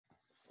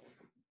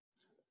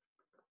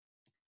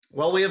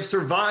Well, we have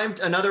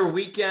survived another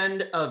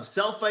weekend of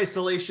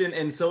self-isolation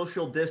and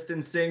social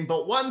distancing,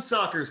 but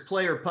OneSoccer's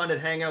player pundit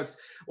hangouts,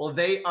 well,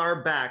 they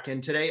are back.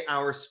 And today,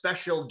 our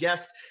special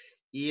guest,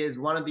 he is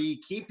one of the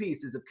key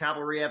pieces of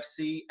Cavalry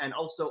FC and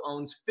also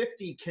owns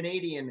 50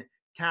 Canadian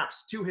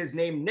caps to his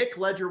name, Nik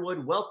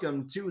Ledgerwood.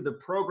 Welcome to the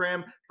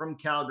program from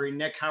Calgary.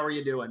 Nik, how are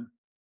you doing?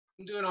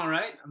 I'm doing all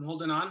right. I'm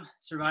holding on,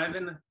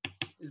 surviving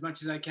as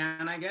much as I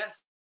can, I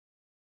guess.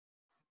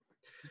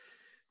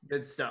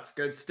 Good stuff.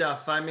 Good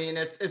stuff. I mean,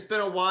 it's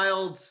been a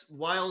wild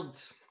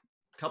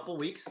couple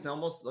weeks.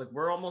 Almost like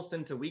we're almost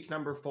into week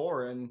number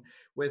 4, and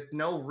with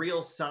no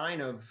real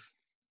sign of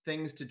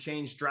things to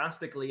change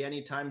drastically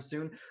anytime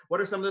soon.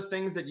 What are some of the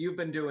things that you've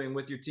been doing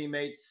with your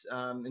teammates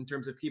in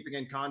terms of keeping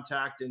in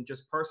contact and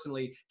just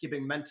personally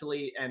keeping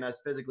mentally and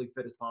as physically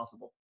fit as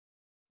possible?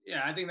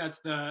 Yeah, I think that's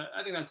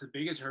the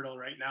biggest hurdle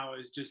right now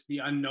is just the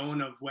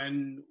unknown of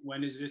when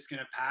is this going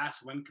to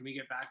pass? When can we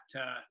get back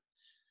to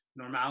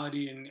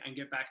normality and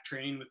get back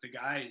training with the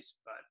guys?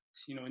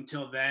 But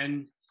until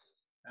then,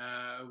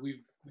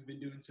 we've been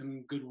doing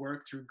some good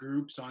work through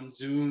groups on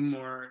Zoom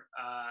or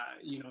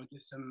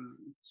just some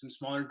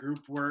smaller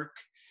group work,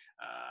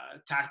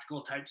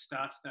 tactical type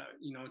stuff that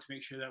to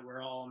make sure that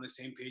we're all on the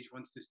same page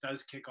once this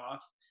does kick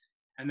off.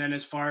 And then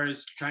as far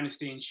as trying to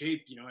stay in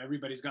shape,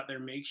 everybody's got their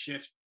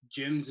makeshift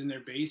gyms in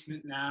their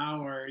basement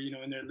now, or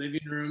in their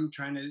living room,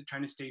 trying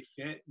to stay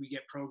fit. We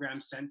get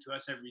programs sent to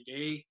us every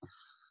day.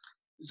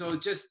 So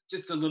just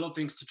the little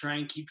things to try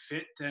and keep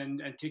fit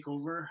and take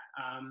over,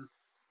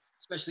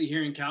 especially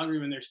here in Calgary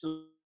when they're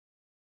still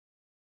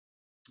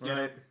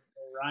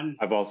run.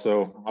 I've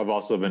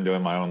also been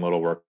doing my own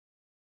little work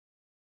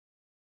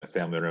in the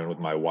family room with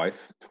my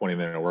wife,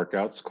 20-minute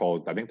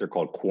workouts I think they're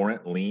called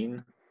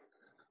Quarant-Lean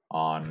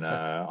on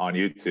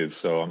YouTube.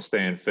 So I'm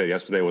staying fit.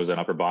 Yesterday was an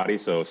upper body,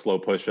 so slow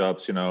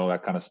push-ups,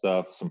 that kind of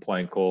stuff, some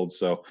plain cold.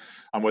 So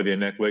I'm with you,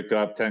 Nick. Wake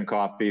up, 10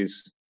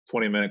 coffees,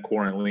 20-minute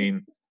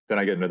Quarant-Lean. Then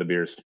I get into the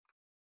beers.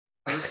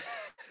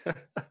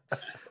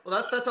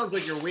 Well, that sounds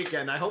like your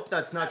weekend. I hope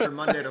that's not your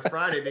Monday to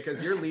Friday,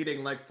 because you're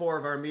leading like 4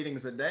 of our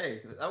meetings a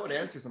day. That would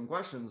answer some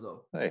questions,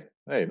 though. Hey,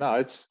 no,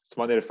 it's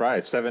Monday to Friday.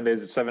 It's 7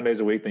 days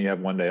a week. Then you have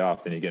 1 day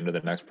off. Then you get into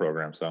the next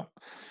program. So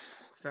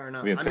fair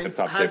enough. I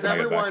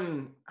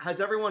mean, has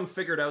everyone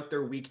figured out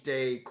their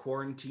weekday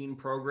quarantine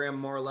program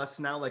more or less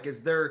now? Like,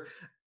 is there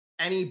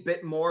any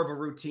bit more of a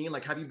routine?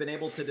 Like, have you been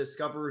able to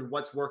discover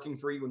what's working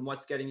for you and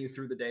what's getting you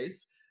through the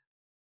days?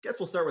 Guess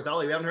we'll start with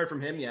Ollie. We haven't heard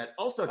from him yet.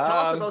 Also, tell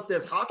us about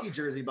this hockey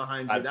jersey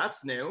behind you.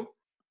 That's new.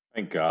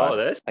 Thank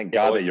God. Thank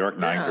God the York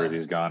 9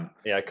 jersey's gone.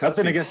 Yeah,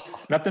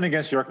 nothing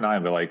against York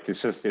 9, but like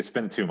it's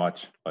been too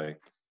much.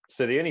 Like,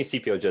 so the only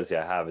CPL jersey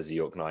I have is a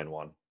York 9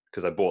 one,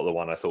 because I bought the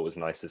one I thought was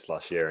nicest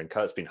last year, and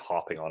Kurt's been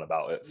harping on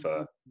about it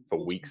for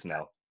weeks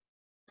now.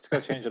 Just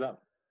gotta change it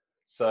up.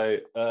 So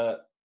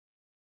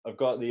I've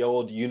got the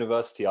old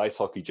university ice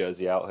hockey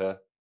jersey out here.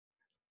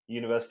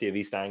 University of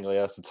East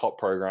Anglia. It's a top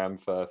program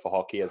for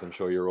hockey, as I'm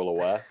sure you're all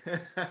aware.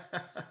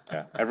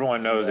 Yeah,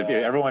 everyone knows.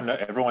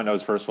 Everyone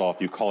knows. First of all,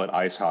 if you call it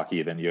ice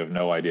hockey, then you have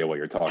no idea what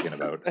you're talking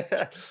about.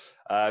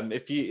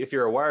 If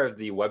you're aware of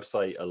the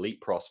website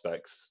Elite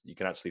Prospects, you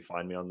can actually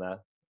find me on there.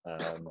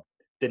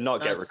 Did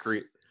not get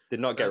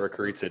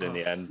recruited in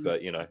the end,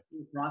 but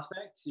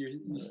prospects.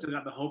 You still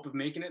got the hope of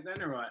making it then,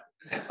 or what?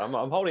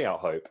 I'm holding out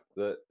hope.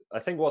 I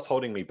think what's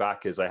holding me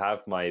back is I have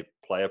my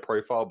player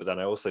profile, but then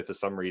I also, for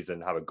some reason,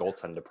 have a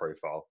goaltender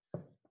profile.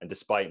 And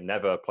despite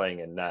never playing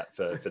in net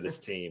for this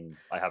team,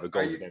 I have a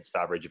goals against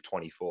average of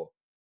 24.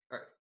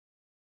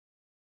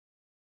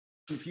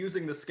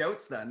 Confusing the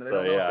scouts then. They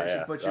don't know if they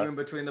should put you in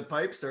between the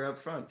pipes or up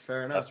front.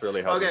 Fair enough. That's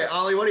really helpful. Okay,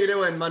 Ollie, what are you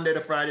doing Monday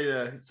to Friday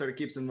to sort of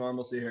keep some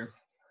normalcy here?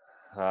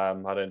 I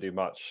don't do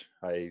much.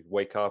 I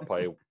wake up,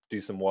 I do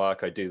some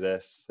work, I do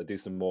this, I do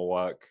some more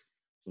work,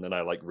 and then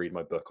I read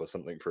my book or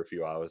something for a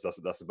few hours.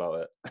 That's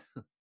about it.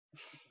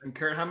 And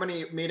Kurt, how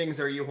many meetings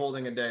are you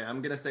holding a day?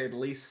 I'm gonna say at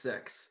least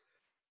 6.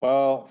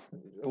 Well,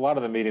 a lot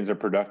of the meetings are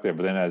productive,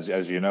 but then as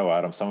you know,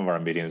 Adam, some of our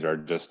meetings are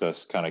just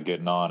us kind of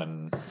getting on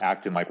and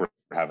acting like we're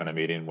having a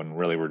meeting when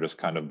really we're just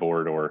kind of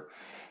bored or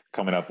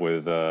coming up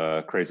with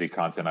crazy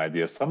content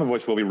ideas, some of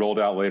which will be rolled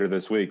out later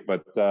this week.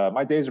 But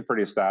my days are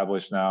pretty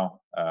established now.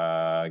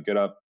 Get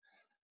up,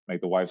 make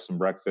the wife some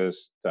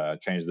breakfast,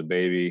 change the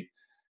baby,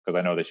 because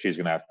I know that she's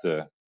going to have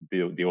to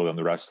deal with them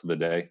the rest of the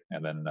day.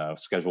 And then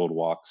scheduled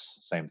walks,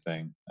 same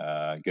thing.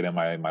 Get in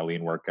my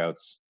lean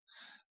workouts,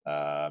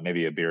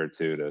 maybe a beer or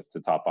two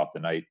to top off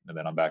the night. And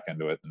then I'm back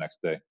into it the next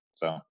day.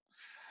 So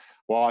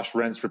wash,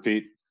 rinse,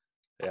 repeat.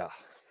 Yeah.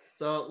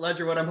 So,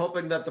 Ledgerwood, I'm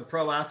hoping that the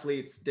pro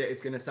athletes day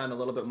is going to sound a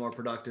little bit more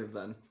productive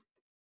then.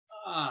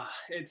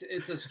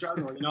 It's a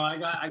struggle. I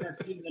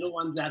got 2 little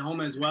ones at home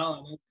as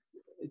well, and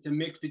it's a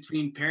mix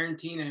between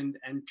parenting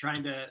and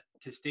trying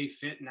to stay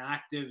fit and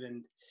active.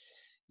 And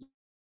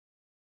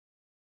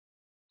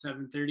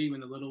 7:30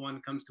 when the little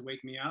one comes to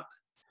wake me up.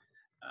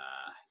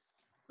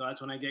 So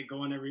that's when I get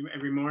going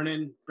every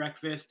morning,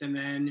 breakfast, and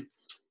then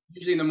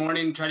usually in the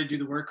morning try to do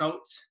the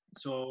workouts.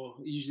 So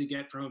usually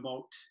get from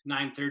about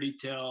 9:30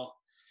 till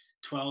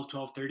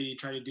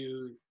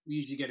 12:30, we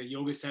usually get a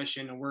yoga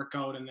session, a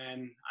workout, and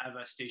then I have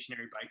a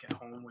stationary bike at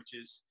home, which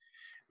is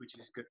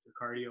good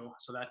for cardio.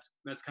 So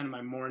that's kind of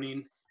my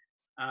morning.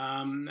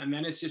 And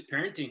then it's just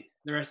parenting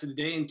the rest of the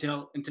day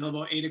until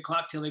about 8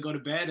 o'clock till they go to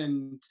bed.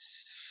 And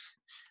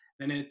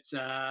then it's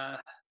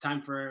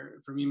time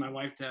for me and my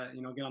wife to,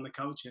 get on the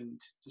couch and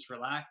just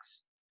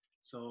relax.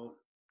 So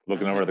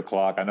looking over the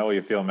clock. I know what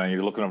you feel, man.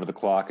 You're looking over the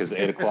clock. Is it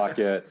 8 o'clock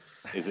yet?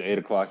 Is it 8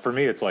 o'clock? For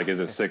me, it's like, is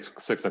it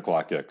 6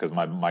 o'clock yet? Because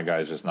my guy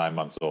is just 9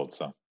 months old.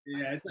 So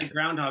yeah, it's like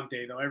Groundhog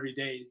Day though. Every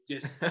day,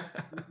 just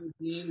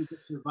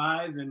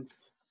survive and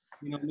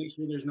make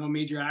sure there's no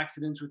major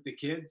accidents with the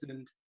kids,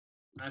 and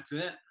that's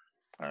it.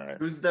 All right.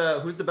 Who's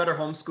the better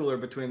homeschooler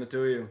between the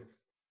two of you?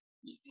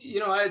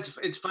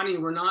 It's funny.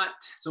 We're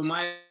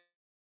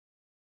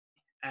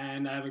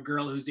and I have a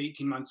girl who's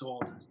 18 months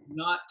old.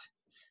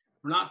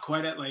 We're not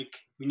quite at like,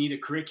 we need a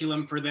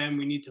curriculum for them.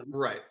 We need to,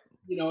 right.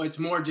 It's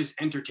more just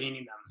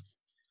entertaining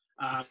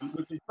them,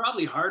 which is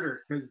probably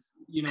harder because,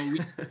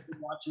 we're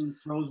watching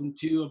Frozen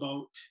 2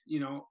 about,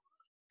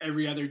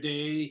 every other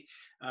day.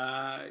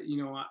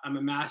 I'm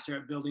a master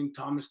at building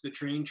Thomas the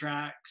Train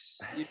tracks.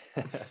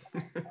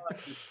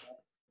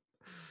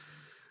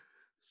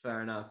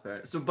 Fair enough.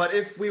 So, but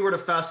if we were to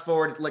fast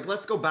forward, like,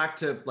 let's go back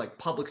to like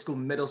public school,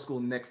 middle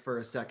school, Nick, for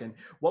a second.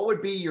 What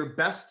would be your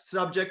best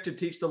subject to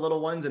teach the little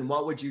ones, and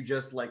what would you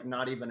just like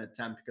not even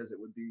attempt because it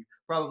would be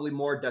probably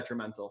more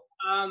detrimental?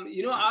 I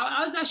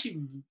was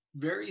actually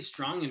very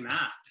strong in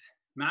math.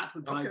 Math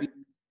would probably be,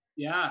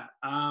 yeah.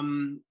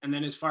 And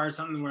then as far as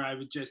something where I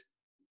would just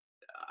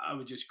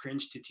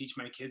cringe to teach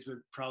my kids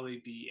would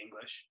probably be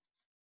English.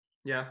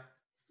 Yeah.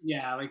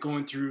 Yeah, like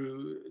going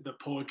through the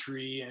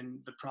poetry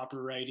and the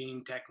proper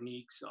writing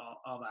techniques,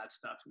 all that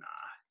stuff. Nah,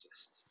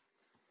 just.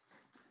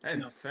 Hey,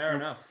 fair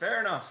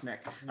enough,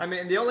 Nick. I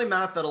mean, the only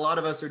math that a lot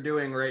of us are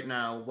doing right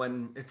now,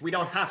 if we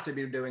don't have to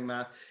be doing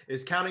math,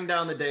 is counting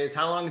down the days.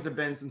 How long has it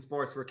been since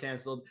sports were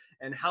canceled?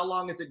 And how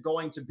long is it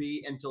going to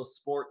be until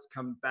sports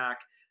come back?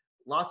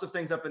 Lots of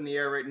things up in the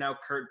air right now,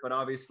 Kurt, but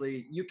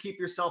obviously you keep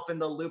yourself in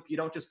the loop. You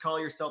don't just call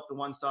yourself the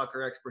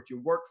OneSoccer expert. You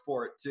work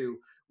for it too.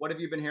 What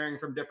have you been hearing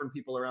from different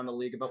people around the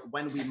league about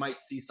when we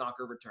might see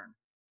soccer return?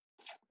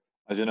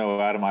 As you know,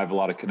 Adam, I have a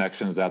lot of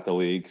connections at the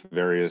league,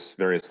 various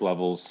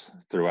levels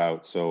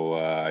throughout. So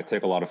I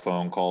take a lot of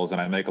phone calls and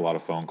I make a lot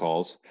of phone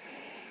calls.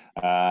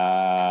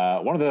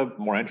 One of the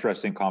more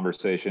interesting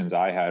conversations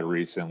I had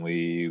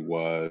recently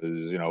was,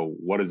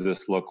 what does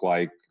this look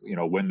like,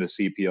 when the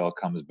CPL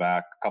comes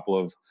back? A couple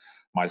of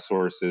my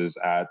sources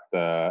at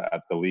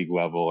the league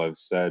level have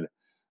said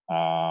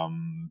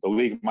the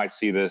league might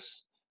see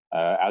this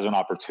as an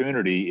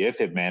opportunity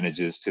if it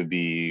manages to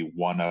be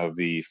one of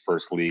the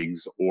first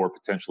leagues or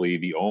potentially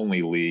the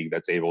only league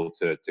that's able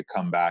to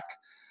come back,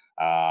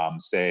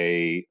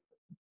 say,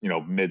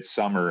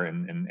 midsummer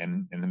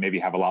and maybe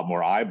have a lot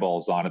more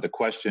eyeballs on it. The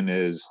question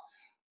is,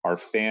 are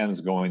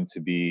fans going to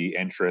be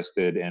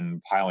interested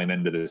in piling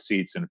into the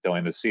seats and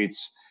filling the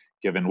seats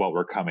given what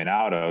we're coming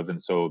out of?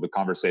 And so the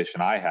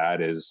conversation I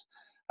had is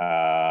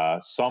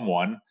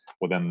someone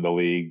within the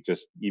league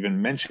just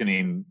even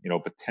mentioning,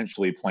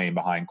 potentially playing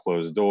behind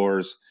closed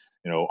doors,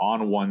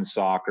 on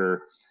OneSoccer.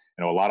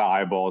 A lot of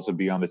eyeballs would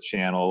be on the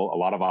channel. A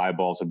lot of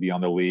eyeballs would be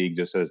on the league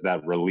just as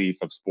that relief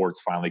of sports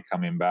finally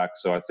coming back.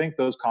 So I think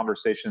those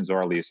conversations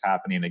are at least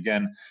happening.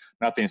 Again,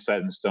 nothing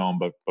set in stone,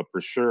 but for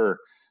sure,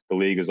 the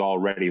league is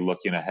already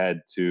looking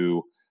ahead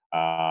to,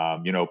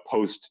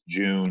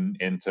 post-June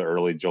into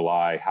early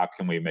July. How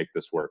can we make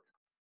this work?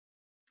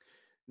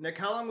 Nick,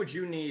 how long would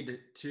you need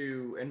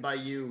to, and by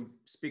you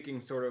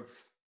speaking sort of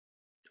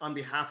on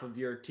behalf of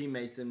your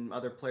teammates and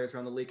other players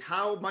around the league,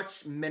 how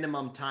much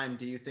minimum time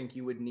do you think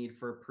you would need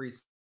for a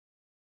pre-season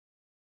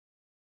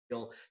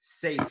feel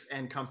safe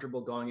and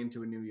comfortable going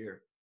into a new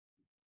year?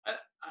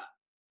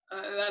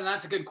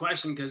 That's a good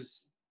question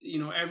because,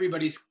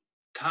 everybody's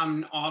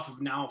come off of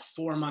now a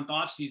 4-month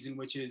off season,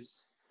 which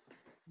is,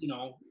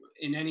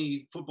 in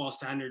any football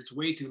standards,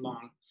 way too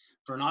long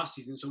for an off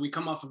season. So we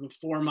come off of a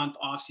 4-month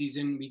off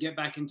season, we get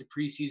back into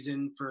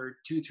preseason for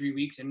 2-3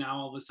 weeks, and now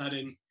all of a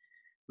sudden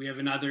we have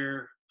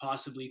another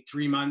possibly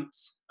 3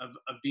 months of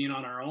being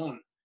on our own.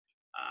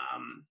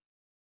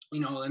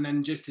 And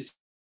then just to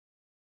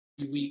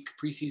week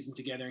preseason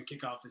together and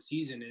kick off the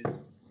season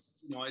is,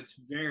 it's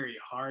very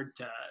hard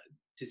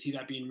to see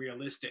that being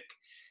realistic.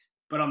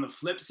 But on the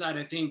flip side,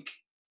 I think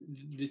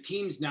the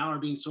teams now are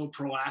being so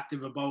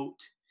proactive about,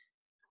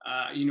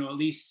 at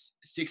least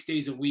 6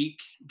 days a week,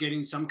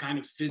 getting some kind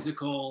of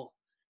physical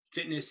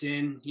fitness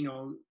in.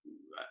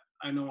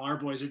 I know our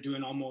boys are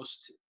doing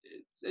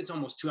it's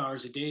almost 2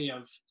 hours a day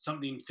of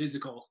something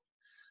physical,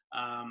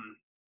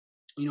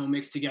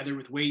 mixed together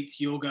with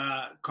weights,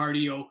 yoga,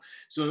 cardio.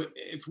 So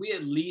if we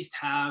at least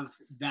have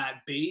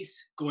that base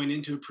going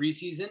into a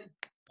preseason,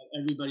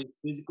 everybody's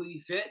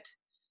physically fit,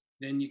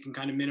 then you can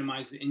kind of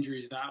minimize the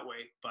injuries that way.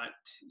 But,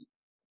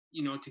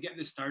 to get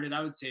this started,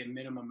 I would say a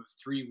minimum of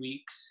 3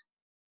 weeks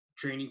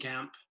training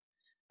camp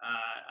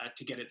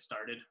to get it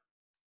started.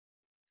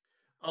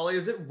 Ollie,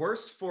 is it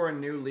worse for a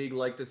new league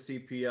like the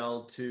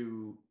CPL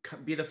to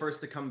be the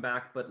first to come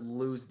back but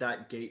lose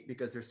that gate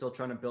because they're still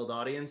trying to build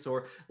audience?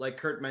 Or like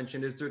Kurt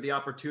mentioned, is there the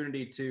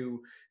opportunity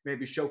to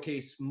maybe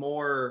showcase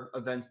more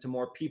events to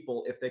more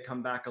people if they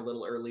come back a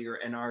little earlier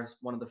and are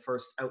one of the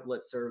first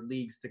outlets or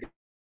leagues to get?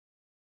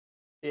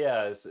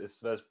 Yeah,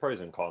 there's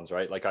pros and cons,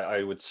 right? Like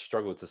I would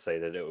struggle to say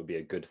that it would be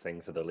a good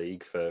thing for the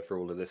league for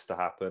all of this to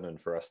happen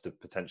and for us to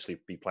potentially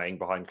be playing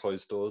behind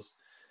closed doors.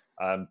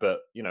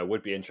 But it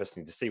would be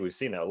interesting to see. We've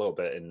seen it a little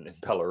bit in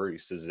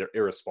Belarus, as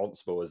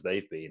irresponsible as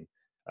they've been.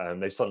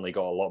 They've suddenly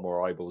got a lot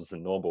more eyeballs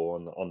than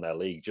normal on their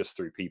league just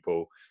through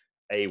people,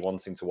 A,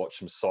 wanting to watch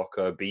some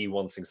soccer, B,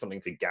 wanting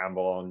something to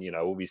gamble on.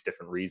 All these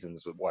different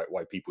reasons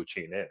why people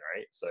tune in,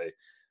 right? So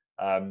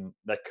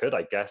there could,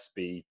 I guess,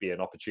 be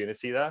an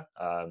opportunity there.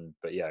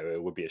 But yeah,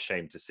 it would be a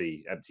shame to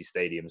see empty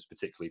stadiums,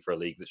 particularly for a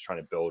league that's trying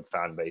to build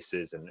fan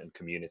bases and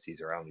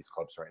communities around these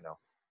clubs right now.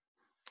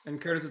 And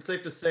Curtis, it's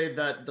safe to say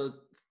that the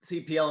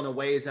CPL in a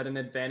way is at an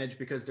advantage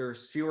because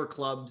there's fewer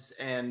clubs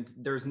and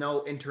there's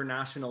no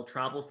international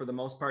travel for the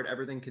most part.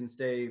 Everything can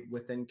stay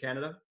within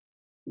Canada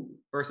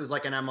versus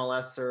like an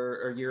MLS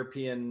or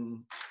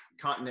European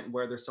continent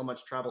where there's so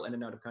much travel in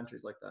and out of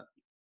countries like that.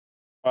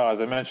 Well,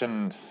 as I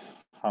mentioned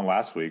on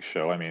last week's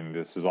show, I mean,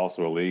 this is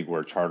also a league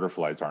where charter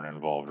flights aren't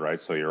involved, right?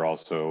 So you're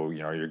also,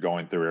 you're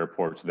going through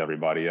airports with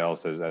everybody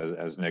else,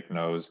 as Nick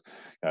knows.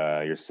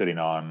 You're sitting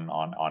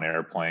on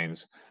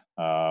airplanes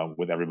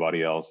with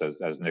everybody else,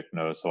 as Nick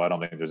knows. So I don't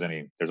think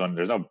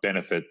there's no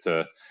benefit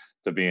to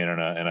being in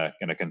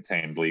a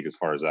contained league as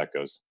far as that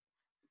goes.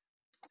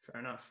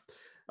 Fair enough.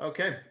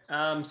 Okay,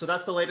 so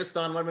that's the latest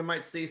on when we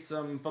might see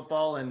some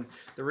football. And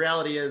the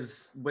reality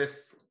is,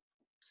 with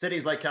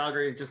cities like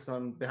Calgary, just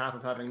on behalf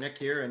of having Nick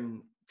here, and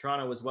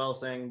Toronto as well,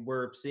 saying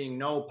we're seeing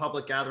no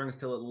public gatherings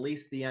till at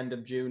least the end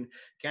of June.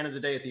 Canada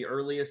Day at the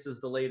earliest is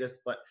the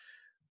latest, but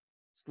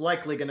it's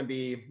likely going to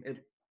be a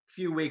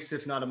few weeks,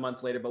 if not a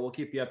month later, but we'll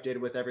keep you updated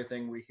with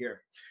everything we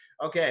hear.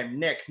 Okay,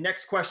 Nick,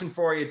 next question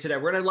for you today.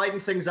 We're going to lighten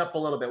things up a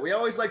little bit. We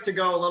always like to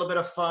go a little bit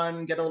of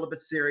fun, get a little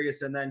bit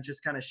serious, and then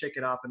just kind of shake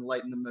it off and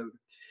lighten the mood.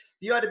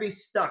 If you had to be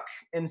stuck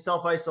in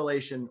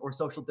self-isolation or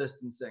social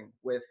distancing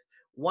with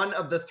one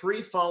of the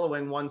three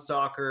following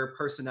OneSoccer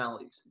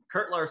personalities,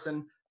 Kurt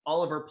Larson,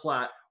 Oliver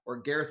Platt, or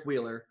Gareth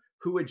Wheeler,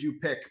 who would you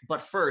pick?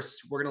 But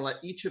first, we're going to let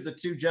each of the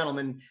two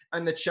gentlemen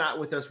in the chat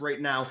with us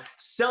right now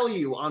sell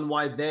you on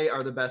why they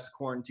are the best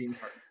quarantine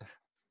partner.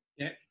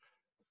 Yeah.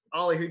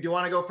 Ollie, do you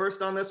want to go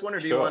first on this one, or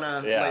do Sure. you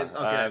want to? Yeah.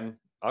 Okay.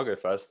 I'll go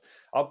first.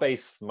 I'll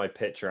base my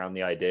pitch around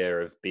the idea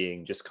of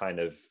being just kind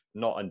of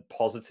not a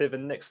positive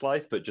in Nick's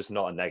life, but just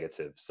not a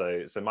negative.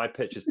 So my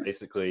pitch is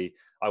basically,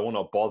 I will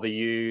not bother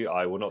you.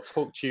 I will not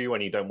talk to you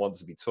when you don't want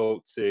to be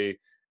talked to.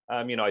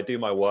 I do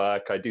my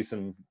work. I do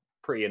some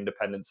pretty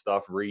independent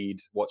stuff, read,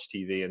 watch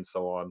TV, and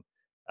so on.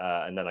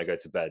 And then I go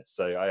to bed.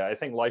 So I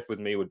think life with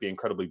me would be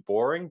incredibly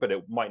boring, but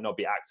it might not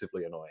be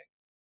actively annoying.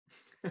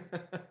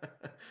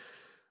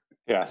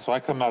 Yeah, so I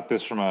come at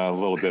this from a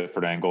little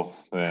different angle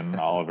than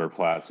Oliver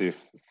Platt. See,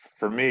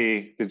 for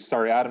me,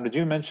 sorry, Adam, did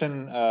you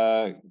mention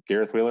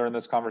Gareth Wheeler in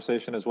this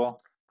conversation as well?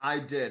 I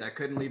did. I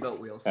couldn't leave out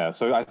Wheels. Yeah,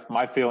 so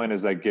my feeling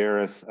is that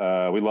Gareth,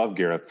 we love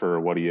Gareth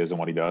for what he is and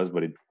what he does,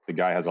 but the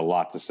guy has a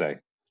lot to say.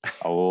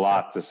 A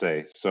lot to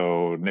say.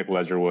 So Nik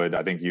Ledgerwood,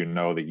 I think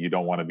that you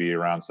don't want to be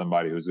around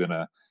somebody who's going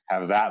to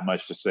have that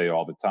much to say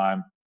all the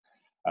time.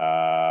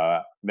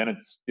 Then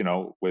it's,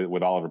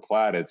 with Oliver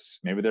Platt, it's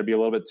maybe there'd be a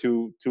little bit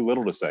too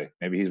little to say.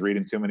 Maybe he's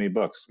reading too many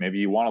books. Maybe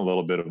you want a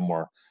little bit of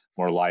more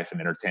life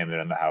and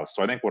entertainment in the house.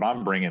 So I think what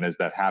I'm bringing is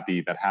that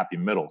happy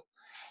middle,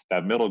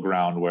 that middle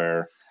ground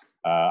where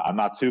I'm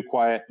not too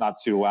quiet, not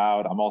too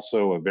loud. I'm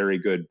also a very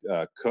good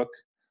cook,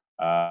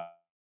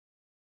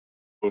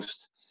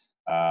 host,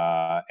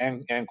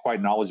 and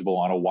quite knowledgeable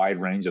on a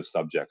wide range of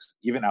subjects,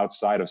 even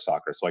outside of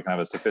soccer. So I can have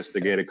a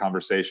sophisticated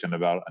conversation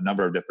about a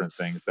number of different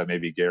things that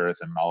maybe Gareth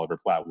and Oliver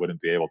Platt wouldn't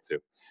be able to.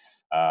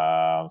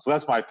 So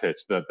that's my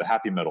pitch, the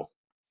happy middle.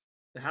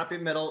 The happy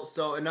middle.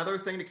 So another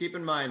thing to keep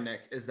in mind,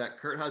 Nick, is that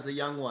Kurt has a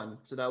young one.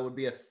 So that would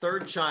be a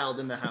third child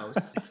in the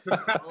house.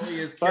 Ollie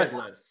is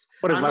kidless.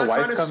 What does my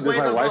wife come? Does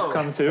my wife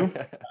come too?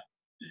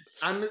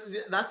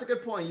 That's a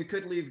good point. You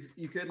could leave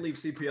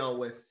CPL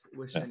with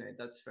Sinead.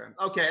 That's fair.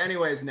 Okay.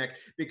 Anyways, Nick,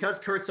 because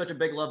Kurt's such a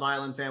big Love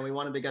Island fan, we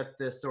wanted to get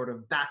this sort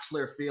of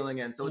bachelor feeling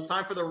in. So it's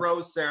time for the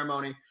rose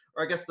ceremony,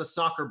 or I guess the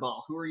soccer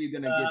ball. Who are you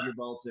going to give your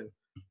ball to?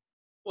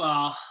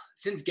 Well,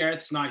 since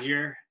Gareth's not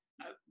here,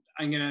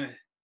 I'm going to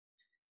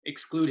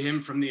exclude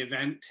him from the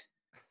event.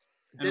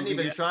 Didn't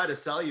even try to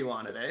sell you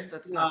on it, eh?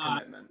 That's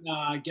not commitment.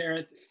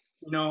 Gareth,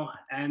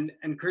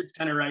 and Kurt's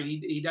kind of right.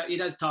 He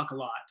does talk a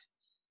lot.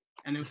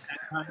 And it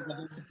kind of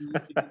doesn't do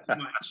too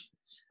much.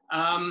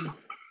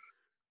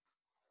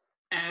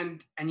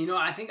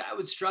 I think I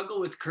would struggle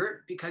with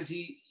Kurt because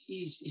he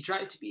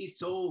tries to be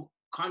so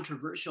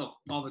controversial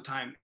all the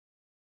time.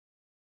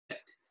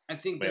 I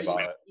think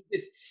that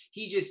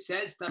he just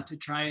says stuff to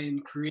try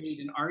and create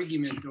an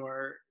argument,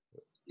 or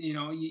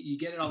you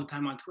get it all the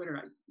time on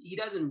Twitter. He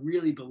doesn't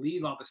really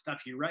believe all the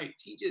stuff he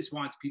writes. He just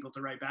wants people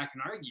to write back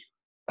and argue.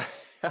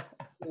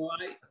 Well,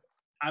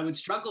 I would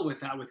struggle with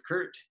that with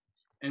Kurt,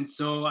 and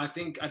so I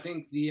think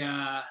the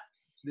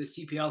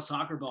CPL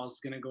soccer ball is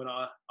going to go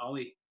to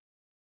Ollie.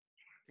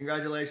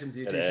 Congratulations,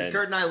 you two. Should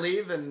Kurt and I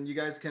leave and you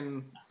guys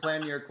can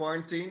plan your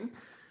quarantine?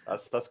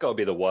 That's got to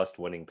be the worst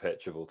winning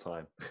pitch of all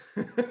time.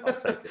 I'll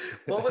take it.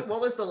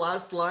 What was the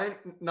last line?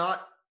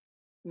 Not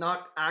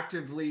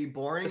actively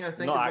boring, I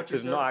think. Not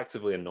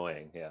actively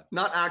annoying. Yeah.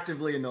 Not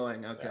actively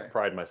annoying. Okay. Yeah,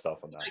 pride myself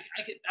on that.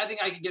 I think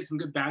I could get some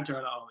good banter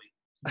out of Ollie.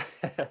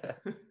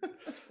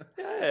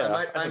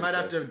 I might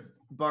have to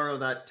borrow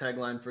that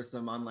tagline for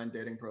some online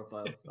dating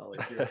profiles. Ollie,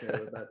 if you're okay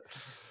with that.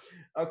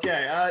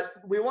 Okay,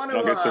 we want to.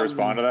 I don't get to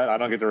respond to that. I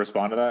don't get to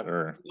respond to that,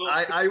 or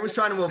I was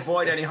trying to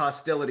avoid any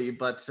hostility,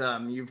 but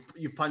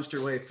you've punched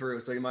your way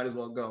through, so you might as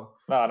well go.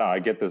 No, I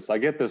get this. I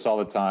get this all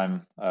the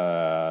time.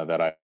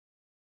 That I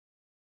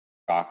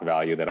shock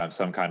value that I'm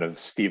some kind of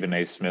Stephen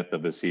A. Smith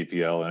of the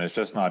CPL, and it's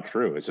just not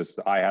true. It's just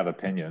I have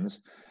opinions.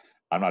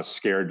 I'm not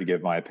scared to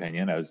give my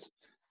opinion, as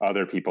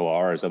other people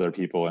are, as other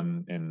people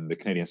in the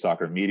Canadian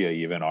soccer media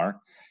even are.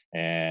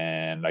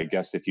 And I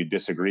guess if you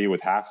disagree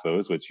with half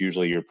those, which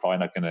usually you're probably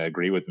not going to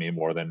agree with me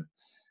more than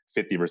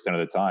 50% of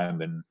the time,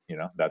 then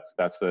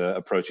that's the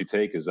approach you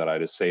take, is that I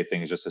just say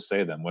things just to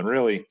say them, when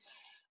really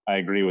I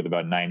agree with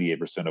about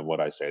 98% of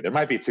what I say. There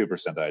might be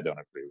 2% that I don't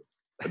agree with,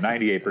 but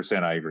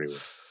 98% I agree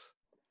with.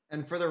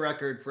 And for the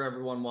record, for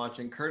everyone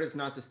watching, Kurt is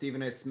not the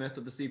Stephen A. Smith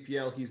of the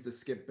CPL. He's the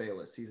Skip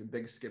Bayless. He's a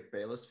big Skip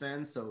Bayless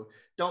fan. So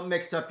don't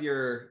mix up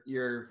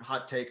your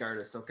hot take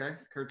artists, okay?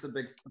 Kurt's a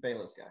big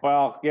Bayless guy.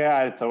 Well,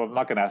 yeah, so I'm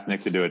not going to ask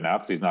Nick to do it now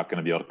because he's not going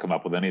to be able to come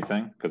up with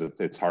anything, because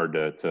it's hard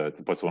to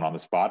put someone on the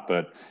spot.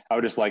 But I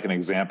would just like an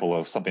example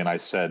of something I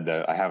said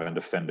that I haven't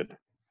defended.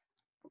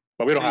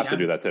 But we don't have to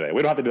do that today.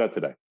 We don't have to do that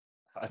today.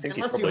 I think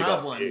unless you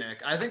have one, Nick.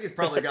 I think he's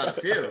probably got a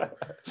few.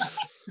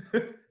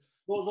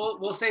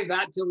 We'll save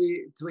that till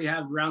we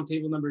have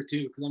roundtable number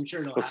 2, because I'm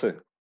sure it'll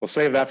happen. We'll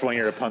save that for when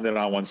you're a pundit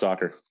on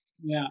OneSoccer.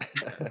 Yeah.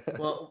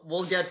 Well,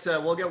 we'll get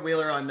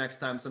Wheeler on next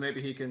time, so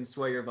maybe he can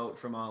sway your vote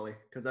from Ollie,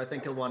 because I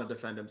think he'll want to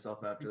defend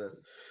himself after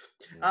this.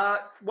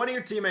 One of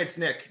your teammates,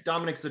 Nick,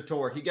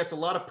 Ledgerwood, he gets a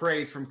lot of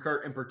praise from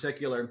Kurt in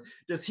particular.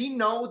 Does he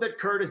know that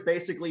Kurt is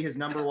basically his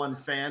number one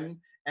fan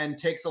and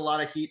takes a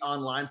lot of heat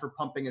online for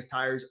pumping his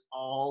tires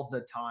all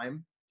the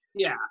time?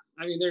 Yeah,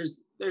 I mean,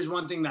 there's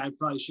one thing that I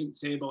probably shouldn't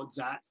say about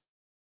Zat.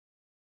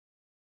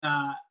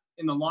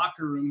 In the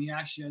locker room, he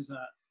actually has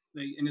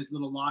in his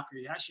little locker,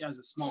 he actually has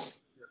a small picture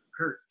of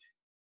Kurt.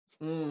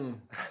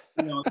 In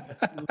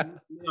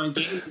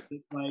games,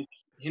 it's like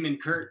him and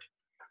Kurt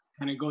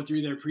kind of go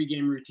through their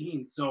pregame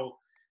routine. So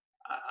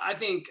I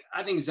think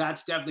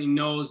Zats definitely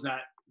knows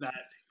that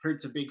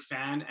Kurt's a big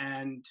fan,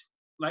 and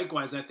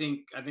likewise, I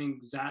think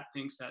Zat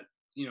thinks that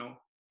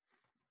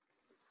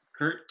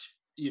Kurt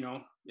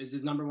is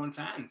his number one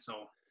fan. So.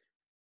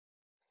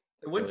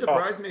 It wouldn't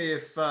surprise me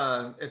if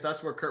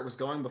that's where Kurt was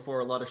going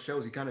before a lot of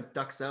shows. He kind of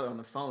ducks out on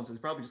the phone, so he's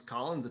probably just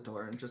calling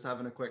Zator and just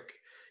having a quick,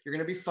 "You're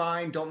going to be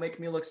fine. Don't make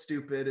me look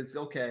stupid. It's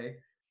okay."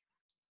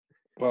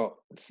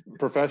 Well,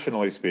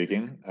 professionally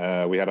speaking,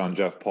 we had on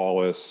Jeff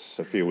Paulus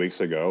a few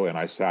weeks ago, and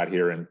I sat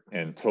here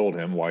and told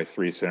him why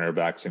 3 center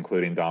backs,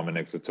 including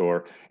Dominic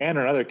Zator and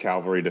another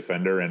Cavalry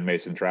defender and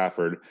Mason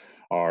Trafford,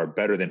 are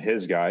better than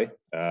his guy,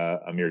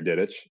 Amir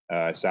Didic.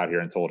 I sat here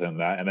and told him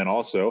that. And then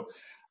also,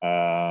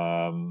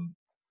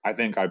 I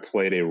think I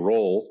played a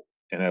role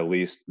in at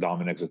least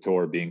Dominic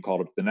Zator being called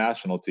up to the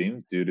national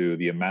team due to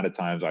the amount of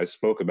times I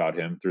spoke about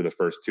him through the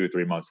first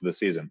 2-3 months of the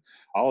season.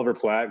 Oliver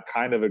Platt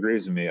kind of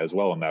agrees with me as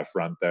well on that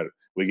front, that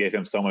we gave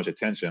him so much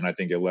attention. I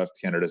think it left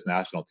Canada's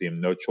national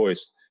team no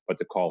choice but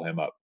to call him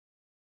up.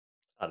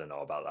 I don't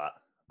know about that.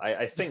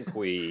 I think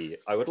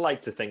I would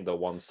like to think that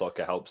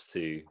OneSoccer helps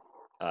to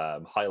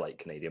highlight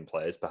Canadian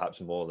players, perhaps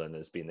more than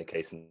has been the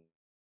case in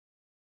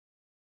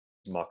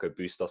Marco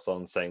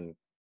Bustos saying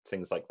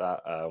things like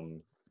that.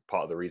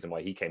 Part of the reason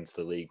why he came to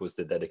the league was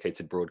the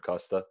dedicated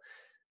broadcaster,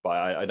 but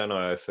I don't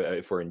know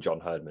if we're in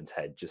John Herdman's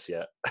head just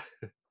yet.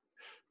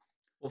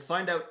 We'll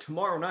find out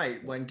tomorrow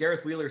night when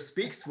Gareth Wheeler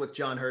speaks with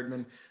John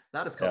Herdman.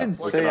 That is called. I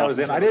didn't say I was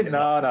in. I didn't. No.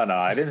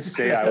 I didn't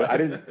say. I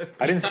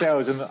didn't say I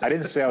was in. I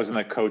didn't say I was in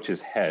the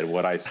coach's head.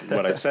 What I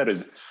said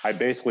is I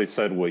basically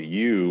said what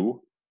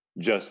you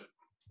just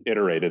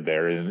iterated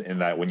there, in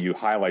that when you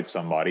highlight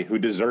somebody who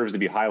deserves to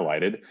be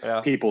highlighted,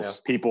 people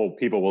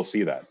will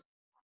see that.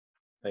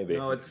 Maybe.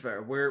 No, it's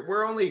fair.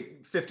 We're only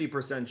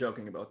 50%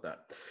 joking about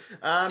that.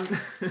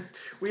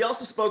 We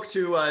also spoke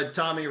to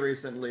Tommy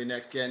recently,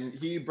 Nick, and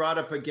he brought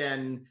up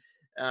again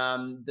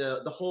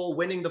the whole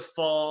winning the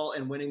fall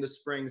and winning the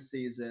spring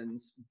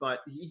seasons,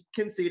 but he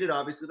conceded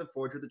obviously the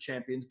Forge are the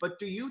champions. But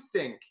do you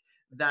think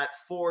that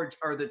Forge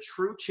are the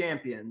true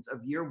champions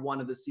of year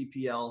one of the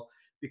CPL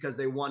because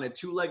they won a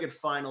 2-legged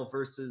final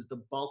versus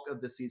the bulk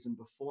of the season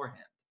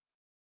beforehand?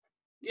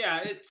 Yeah,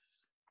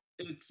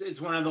 it's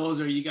one of those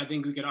where I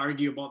think we could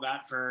argue about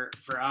that for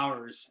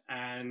hours.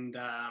 And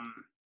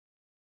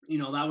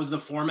that was the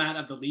format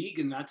of the league,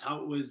 and that's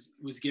how it was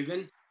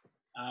given.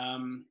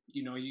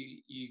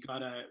 You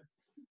gotta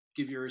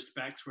give your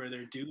respects where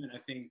they're due, and I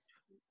think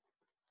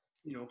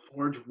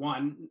Forge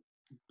won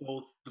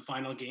both the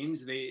final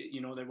games.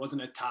 There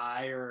wasn't a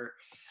tie or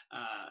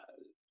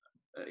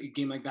a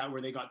game like that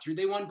where they got through.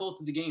 They won both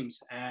of the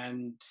games,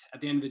 and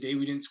at the end of the day,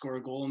 we didn't score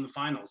a goal in the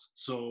finals.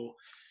 So,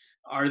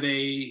 are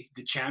they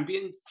the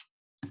champions?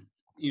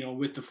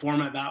 With the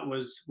format that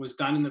was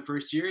done in the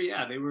first year,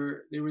 yeah, they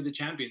were the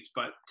champions.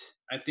 But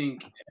I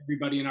think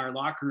everybody in our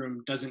locker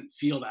room doesn't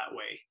feel that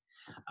way,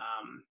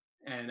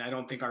 and I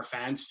don't think our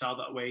fans felt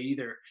that way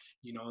either.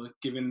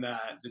 Given the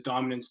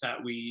dominance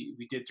that we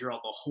did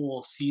throughout the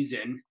whole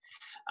season.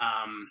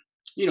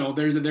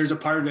 There's a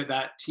part of it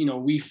that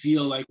we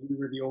feel like we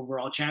were the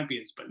overall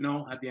champions, but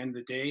no, at the end of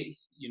the day,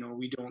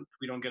 we don't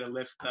get to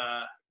lift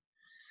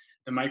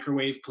the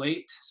microwave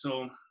plate.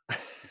 So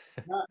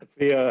it's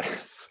the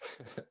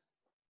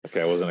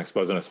okay, I wasn't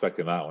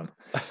expecting that one.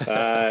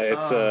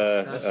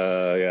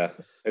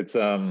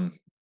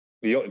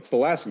 It's the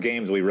last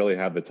games we really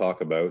have to talk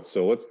about.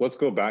 So let's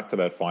go back to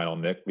that final,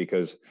 Nick,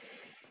 because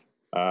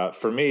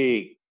for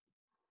me,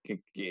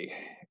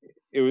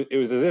 it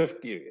was as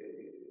if you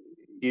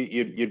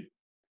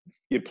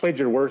played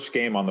your worst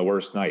game on the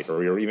worst night,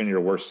 or even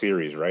your worst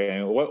series, right?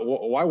 And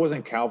why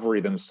wasn't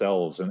Calvary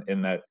themselves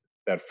in that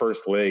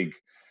first leg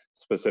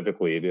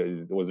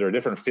specifically? Was there a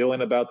different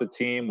feeling about the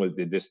team?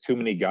 Did just too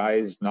many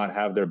guys not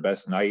have their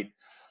best night?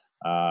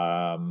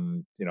 I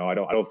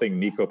don't think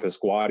Nico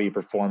Pasquati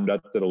performed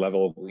up to the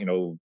level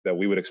that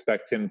we would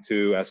expect him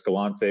to.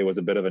 Escalante was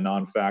a bit of a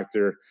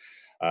non-factor.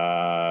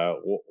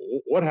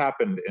 What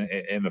happened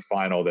in the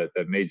final that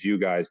made you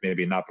guys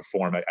maybe not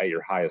perform at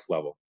your highest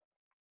level?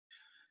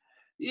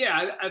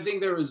 Yeah, I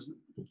think there was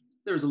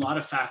a lot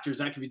of factors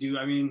that could be due.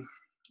 I mean,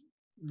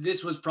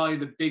 this was probably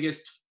the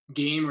biggest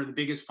game or the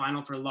biggest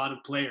final for a lot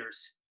of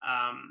players.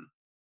 On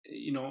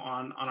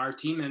our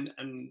team and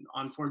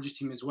on Forge's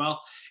team as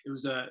well. It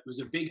was a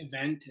big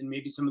event, and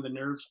maybe some of the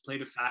nerves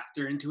played a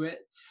factor into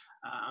it.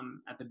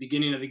 At the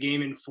beginning of the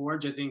game in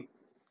Forge, I think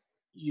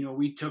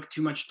we took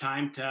too much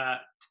time to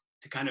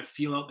kind of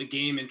feel out the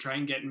game and try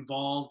and get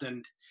involved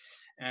and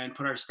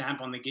put our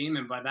stamp on the game.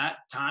 And by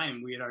that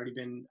time, we had already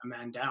been a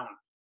man down.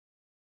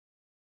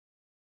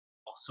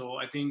 So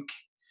I think,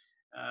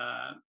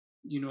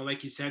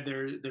 like you said,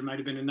 there might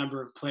have been a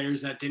number of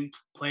players that didn't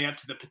play up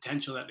to the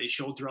potential that they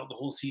showed throughout the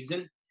whole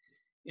season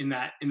in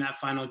that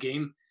final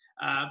game.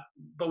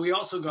 But we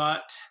also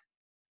got,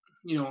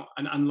 an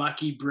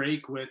unlucky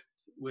break with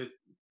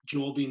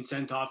Joel being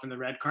sent off in the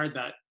red card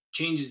that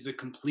changes the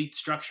complete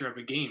structure of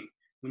a game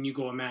when you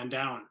go a man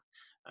down,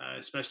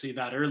 especially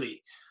that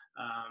early.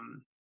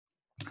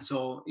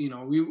 So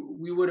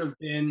we would have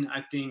been,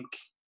 I think,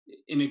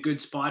 in a good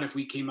spot if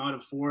we came out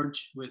of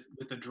Forge with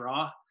a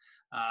draw.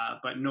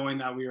 But knowing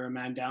that we were a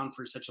man down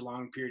for such a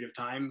long period of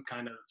time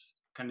kind of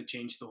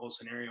changed the whole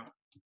scenario.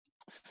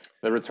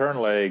 The return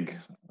leg,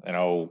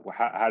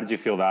 how did you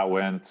feel that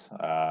went?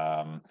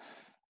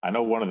 I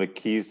know one of the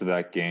keys to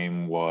that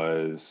game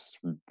was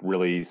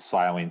really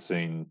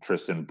silencing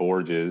Tristan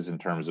Borges in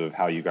terms of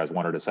how you guys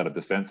wanted to set up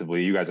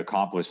defensively. You guys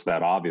accomplished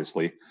that,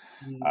 obviously.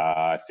 Mm-hmm.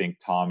 I think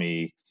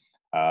Tommy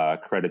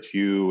credits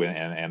you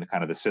and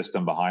kind of the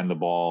system behind the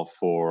ball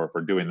for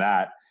doing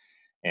that.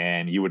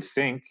 And you would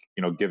think,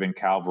 given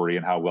Calvary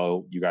and how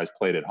well you guys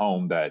played at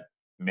home, that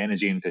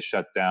managing to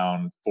shut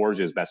down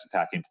Forge's best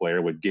attacking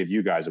player would give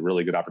you guys a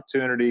really good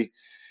opportunity.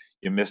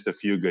 You missed a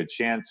few good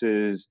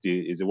chances.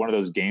 Is it one of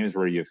those games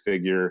where you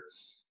figure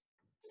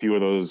a few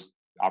of those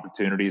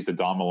opportunities to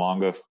Dom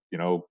Malonga,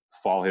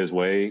 fall his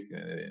way,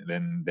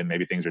 then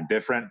maybe things are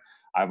different?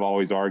 I've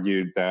always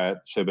argued that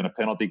should have been a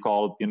penalty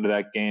called into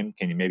that game.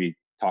 Can you maybe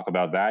talk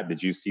about that?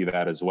 Did you see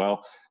that as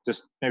well?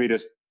 Just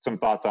some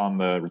thoughts on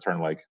the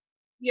return leg.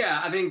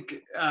 Yeah, I think,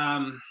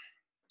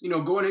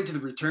 going into the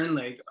return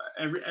leg,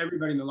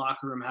 everybody in the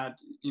locker room had,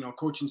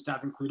 coaching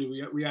staff included,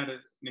 we had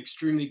an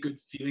extremely good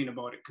feeling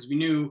about it because we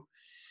knew,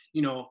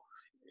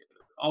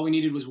 all we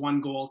needed was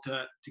one goal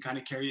to kind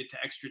of carry it to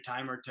extra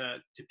time or to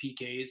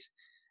PKs.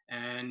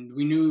 And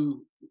we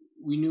knew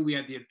we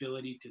had the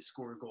ability to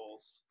score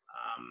goals.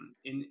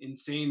 In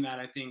saying that,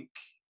 I think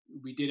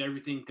we did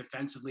everything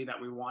defensively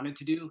that we wanted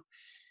to do.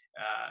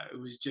 It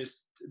was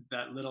just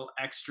that little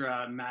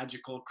extra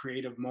magical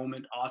creative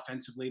moment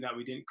offensively that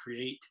we didn't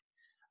create.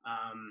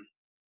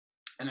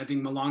 And I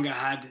think Malonga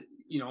had,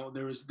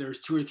 there was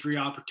 2 or 3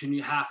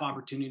 half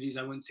opportunities.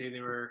 I wouldn't say they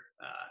were,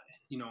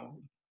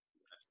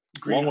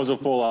 great. One was a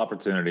full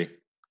opportunity.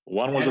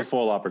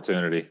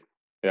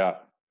 Yeah.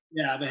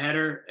 Yeah, the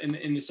header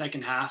in the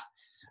second half.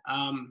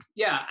 And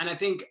I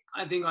think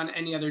on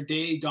any other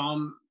day,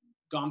 Dom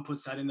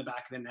puts that in the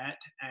back of the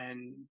net,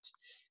 and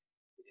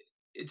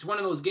it's one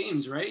of those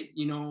games, right?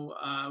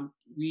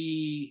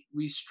 We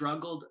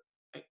struggled,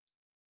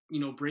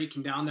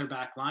 breaking down their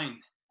back line.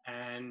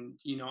 And,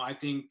 I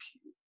think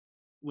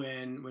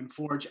when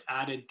Forge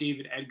added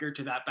David Edgar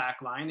to that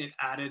back line, it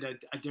added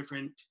a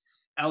different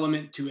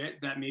element to it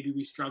that maybe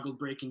we struggled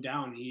breaking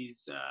down.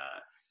 He's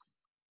a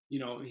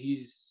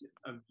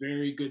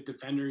very good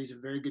defender. He's a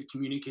very good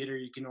communicator.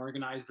 He can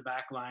organize the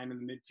back line and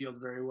the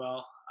midfield very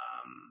well.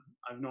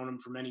 I've known him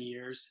for many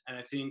years, and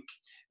I think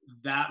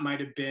that might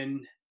have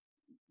been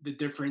the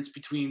difference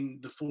between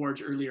the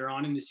Forge earlier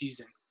on in the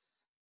season,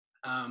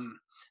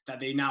 that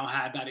they now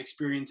had that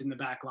experience in the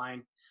back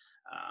line.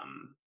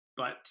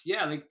 But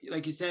yeah,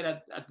 like you said,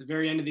 at the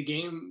very end of the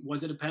game,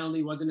 was it a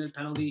penalty? Wasn't it a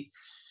penalty?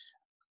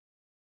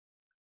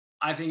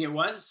 I think it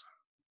was.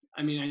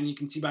 I mean, and you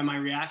can see by my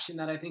reaction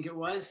that I think it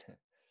was.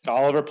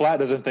 Oliver Platt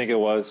doesn't think it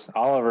was.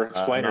 Oliver,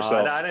 explain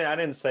yourself. I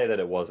didn't say that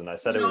it wasn't. I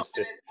said it was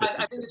 50.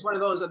 I think it's one of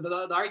those.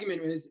 The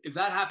argument is, if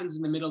that happens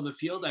in the middle of the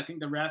field, I think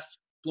the ref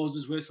blows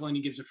his whistle and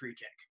he gives a free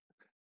kick.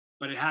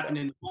 But it happened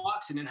in the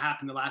box and it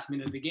happened the last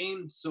minute of the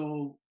game,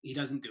 so he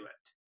doesn't do it.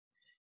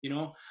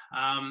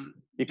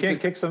 You can't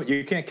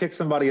kick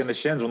somebody in the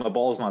shins when the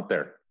ball's not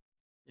there.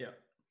 Yeah.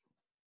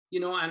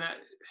 And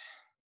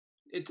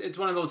it's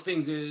one of those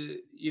things.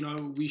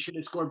 We should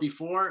have scored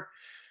before,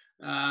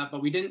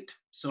 but we didn't.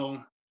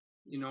 So,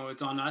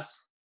 it's on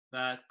us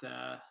that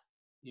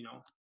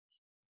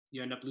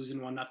you end up losing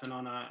 1-0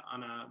 on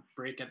a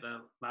break at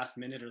the last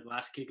minute or the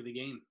last kick of the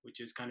game, which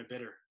is kind of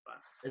bitter.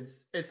 But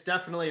it's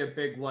definitely a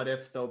big what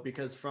if though,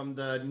 because from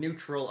the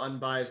neutral,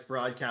 unbiased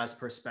broadcast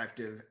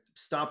perspective,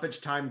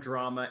 stoppage time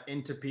drama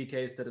into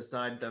PKs to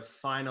decide the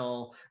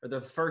final or the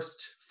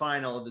first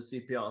final of the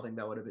CPL. I think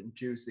that would have been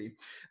juicy.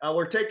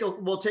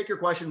 We'll take your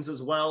questions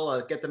as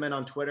well. Get them in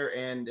on Twitter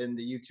and in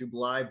the YouTube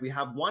live. We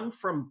have one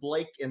from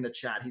Blake in the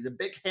chat. He's a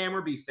big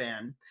Hammerby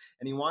fan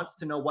and he wants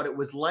to know what it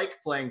was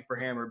like playing for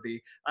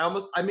Hammerby.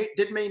 I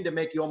did mean to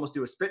make you almost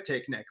do a spit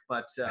take, Nick,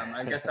 but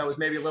I guess that was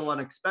maybe a little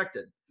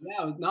unexpected.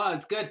 Yeah, no,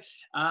 it's good.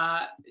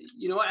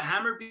 You know what,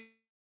 Hammerby,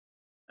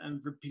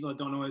 and for people that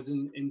don't know, is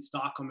in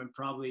Stockholm and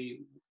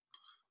probably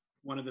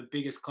one of the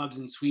biggest clubs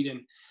in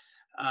Sweden.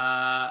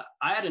 I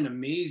had an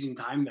amazing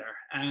time there,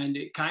 and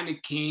it kind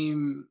of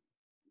came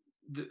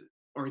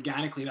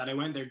organically that I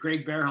went there.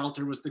 Greg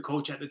Berhalter was the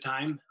coach at the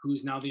time,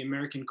 who's now the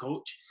American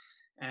coach,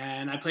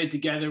 and I played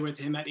together with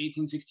him at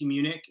 1860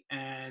 Munich.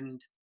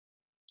 And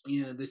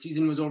the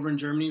season was over in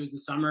Germany. It was the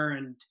summer,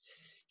 and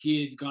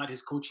he had got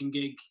his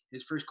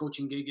first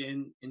coaching gig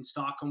in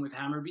Stockholm with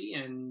Hammerby,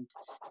 and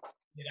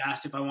he had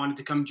asked if I wanted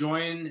to come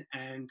join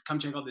and come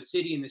check out the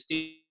city and the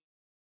state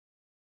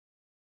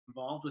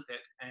involved with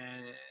it.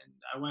 And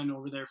I went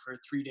over there for a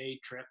 3-day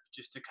trip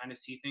just to kind of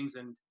see things.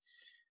 And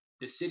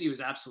the city was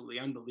absolutely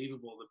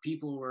unbelievable. The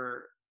people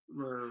were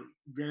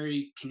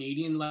very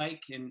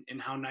Canadian-like in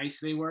how nice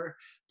they were,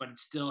 but it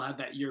still had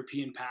that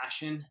European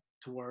passion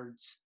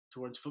towards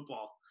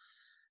football.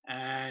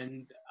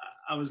 And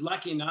I was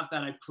lucky enough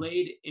that I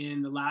played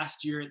in the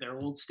last year at their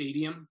old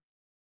stadium.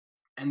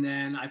 And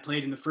then I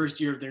played in the first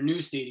year of their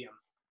new stadium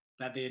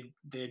that they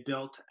had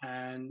built.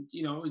 And,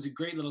 it was a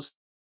great little,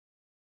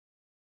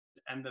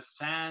 and the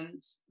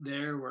fans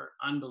there were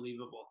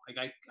unbelievable.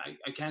 Like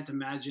I can't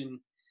imagine,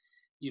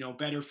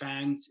 better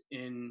fans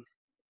in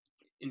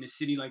a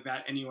city like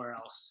that anywhere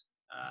else.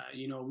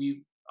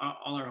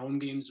 All our home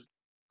games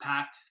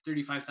packed,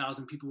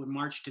 35,000 people would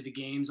march to the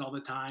games all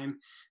the time.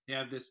 They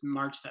have this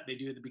march that they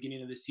do at the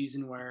beginning of the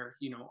season where,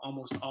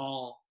 almost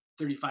all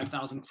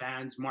 35,000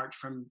 fans march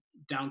from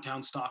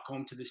downtown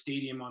Stockholm to the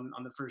stadium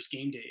on the first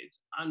game day.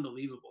 It's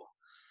unbelievable.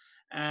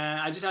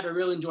 I just had a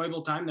real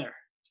enjoyable time there.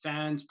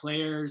 Fans,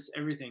 players,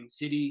 everything,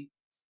 city.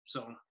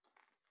 So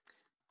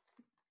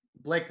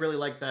Blake really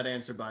liked that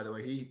answer, by the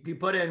way. He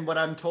put in what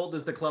I'm told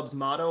is the club's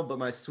motto, but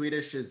my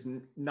Swedish is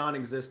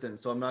non-existent,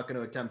 so I'm not going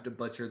to attempt to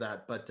butcher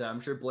that. But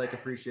I'm sure Blake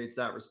appreciates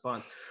that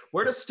response.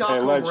 Where does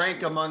Stockholm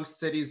rank amongst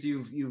cities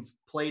you've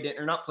played in,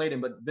 or not played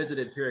in, but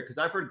visited, period? Because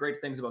I've heard great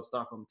things about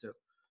Stockholm too.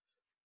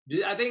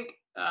 I think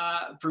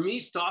for me,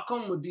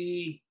 Stockholm would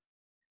be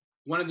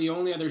one of the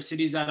only other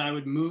cities that I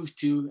would move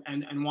to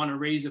and want to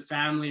raise a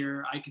family,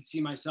 or I could see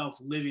myself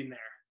living there.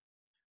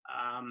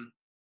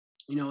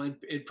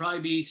 It'd probably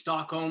be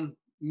Stockholm.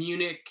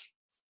 Munich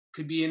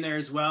could be in there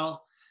as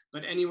well,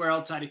 but anywhere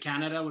outside of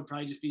Canada would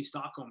probably just be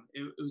Stockholm.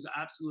 It was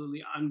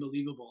absolutely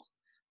unbelievable.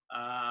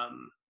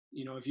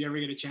 If you ever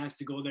get a chance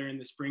to go there in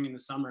the spring and the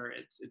summer,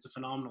 it's a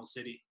phenomenal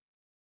city.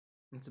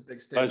 It's a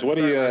big statement.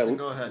 Les,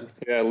 go ahead.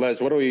 Yeah, Les,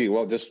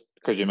 just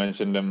because you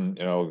mentioned him,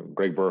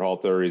 Greg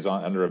Berhalter, he's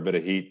under a bit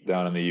of heat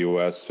down in the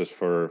U.S. just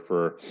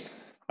for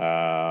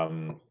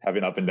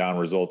having up and down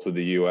results with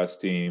the U.S.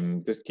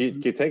 team. Just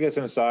can you take us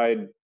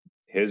inside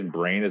his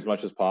brain as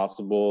much as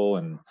possible,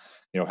 and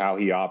how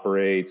he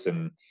operates,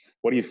 and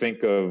what do you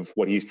think of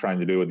what he's trying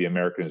to do with the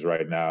Americans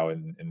right now,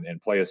 and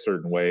play a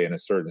certain way in a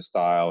certain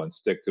style and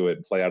stick to it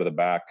and play out of the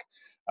back?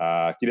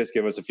 Can you just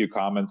give us a few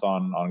comments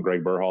on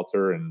Greg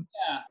Berhalter and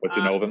what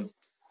you know of him?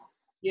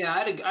 Yeah,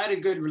 I had a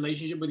good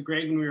relationship with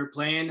Greg when we were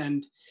playing,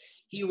 and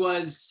he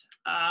was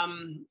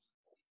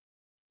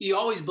he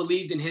always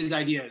believed in his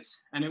ideas,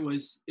 and it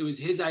was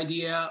his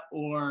idea,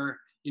 or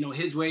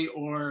his way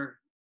or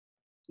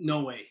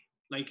no way.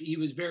 Like, he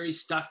was very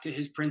stuck to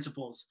his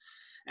principles,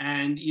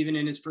 and even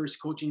in his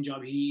first coaching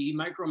job, he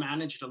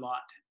micromanaged a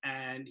lot,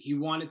 and he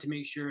wanted to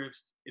make sure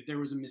if there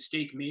was a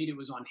mistake made, it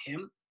was on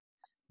him,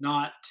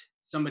 not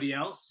somebody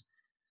else.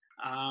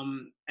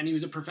 And he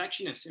was a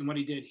perfectionist in what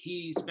he did.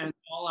 He spent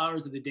all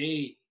hours of the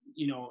day,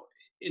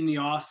 in the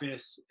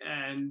office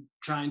and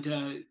trying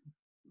to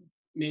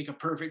make a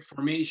perfect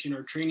formation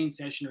or training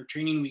session or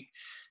training week.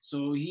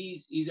 So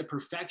he's a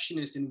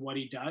perfectionist in what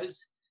he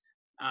does.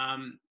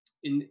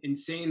 In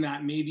saying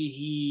that, maybe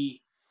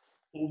he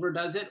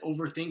overdoes it,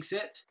 overthinks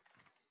it.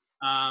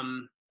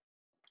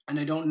 And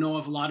I don't know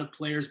if a lot of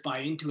players buy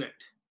into it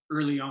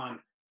early on.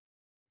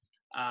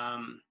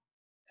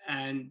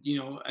 And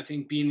I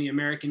think being the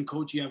American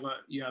coach, you have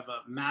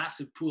a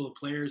massive pool of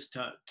players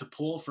to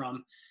pull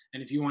from,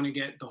 and if you want to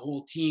get the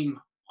whole team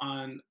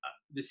on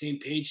the same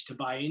page to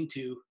buy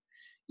into,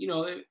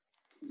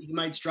 you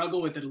might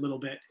struggle with it a little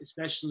bit,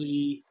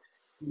 especially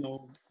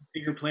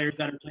bigger players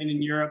that are playing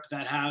in Europe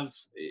that have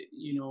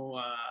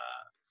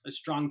a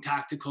strong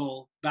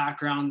tactical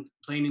background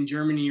playing in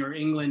Germany or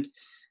England,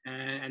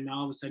 and now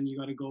all of a sudden you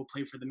got to go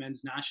play for the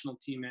men's national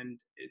team, and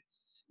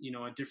it's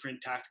a different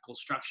tactical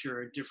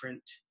structure, a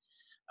different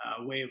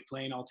way of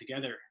playing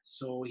altogether.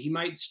 So he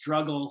might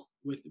struggle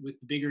with the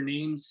bigger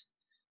names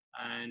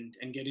and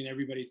getting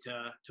everybody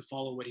to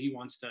follow what he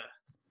wants to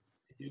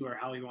do or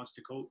how he wants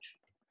to coach.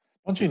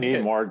 Don't you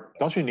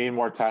need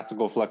more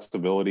tactical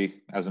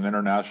flexibility as an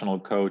international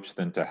coach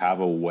than to have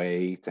a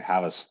way, to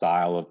have a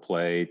style of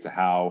play, to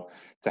have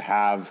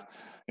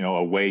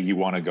a way you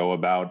want to go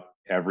about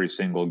every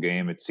single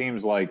game? It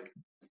seems like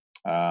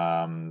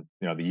the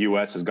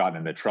U.S. has gotten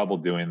into trouble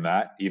doing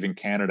that. Even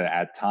Canada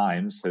at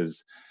times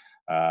has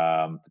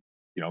gotten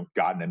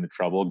into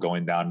trouble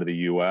going down to the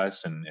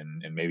U.S. and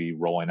maybe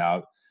rolling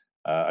out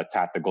a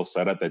tactical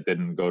setup that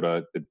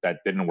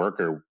didn't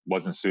work or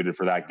wasn't suited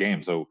for that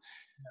game. So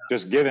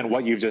just given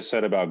what you've just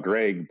said about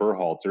Greg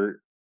Berhalter,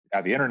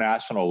 at the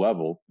international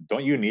level,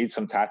 don't you need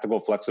some tactical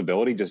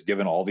flexibility just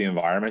given all the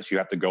environments you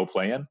have to go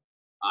play in?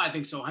 I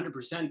think so,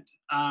 100%.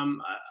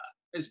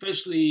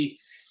 Especially,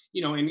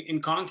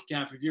 in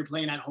CONCACAF, if you're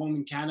playing at home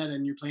in Canada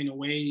and you're playing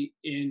away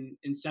in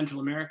Central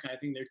America, I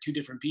think they're two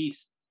different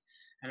beasts.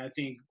 And I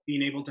think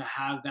being able to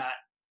have that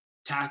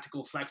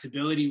tactical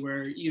flexibility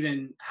where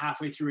even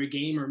halfway through a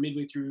game or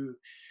midway through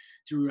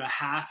a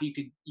half, you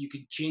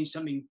could change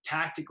something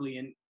tactically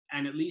and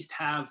at least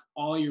have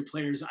all your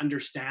players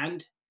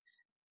understand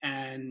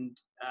and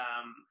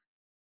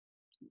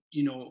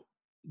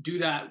do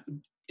that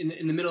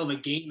in the middle of a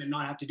game and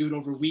not have to do it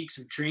over weeks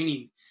of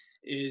training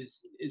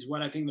is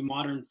what I think the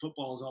modern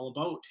football is all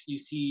about. You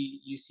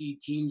see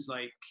teams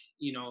like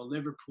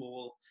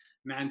Liverpool,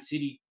 Man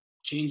City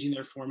changing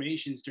their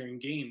formations during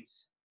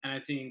games, and I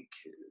think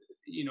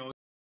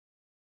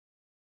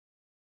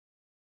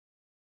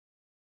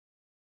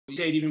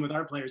even with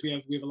our players, we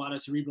have a lot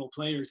of cerebral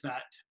players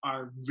that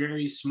are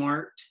very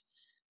smart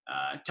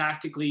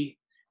tactically,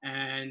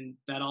 and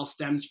that all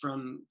stems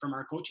from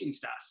our coaching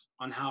staff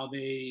on how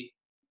they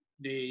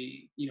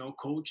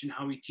coach and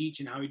how we teach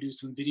and how we do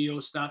some video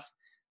stuff,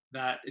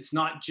 that it's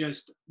not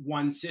just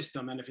one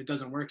system, and if it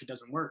doesn't work, it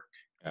doesn't work.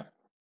 Yeah.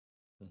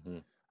 Mm-hmm.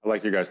 I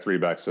like your guys'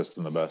 3-back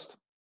system the best.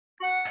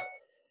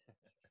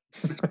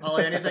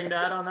 Ollie, anything to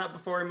add on that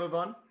before we move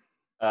on?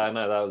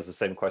 No, that was the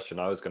same question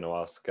I was going to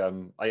ask.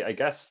 I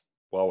guess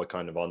while we're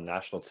kind of on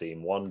national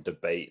team, one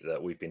debate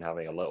that we've been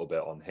having a little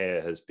bit on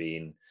here has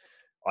been,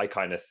 I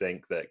kind of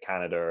think that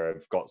Canada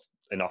have got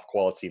enough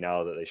quality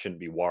now that they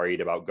shouldn't be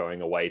worried about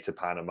going away to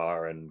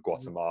Panama and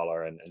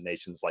Guatemala and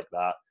nations like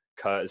that.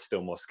 Kurt is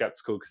still more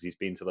skeptical because he's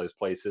been to those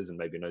places and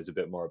maybe knows a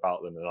bit more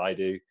about them than I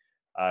do.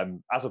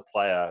 As a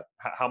player,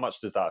 how much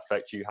does that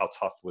affect you? How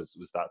tough was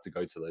that to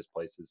go to those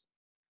places?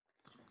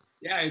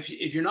 Yeah,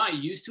 if you're not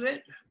used to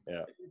it,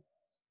 yeah,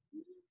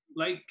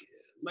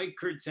 like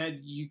Kurt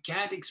said, you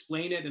can't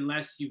explain it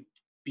unless you've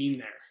been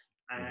there.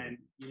 And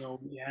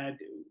we had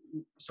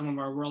some of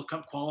our World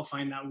Cup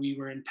qualifying that we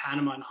were in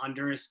Panama and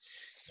Honduras.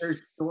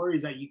 There's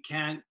stories that you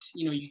can't,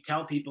 you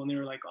tell people and they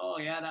were like, oh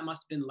yeah, that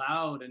must have been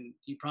loud and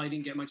you probably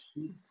didn't get much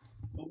food.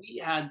 But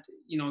we had,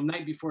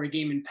 night before a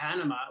game in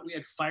Panama, we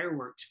had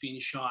fireworks being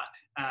shot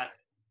at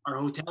our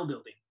hotel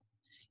building.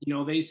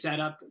 They set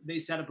up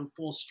a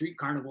full street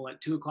carnival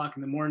at 2:00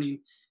 in the morning,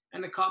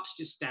 and the cops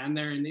just stand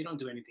there and they don't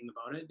do anything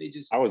about it. They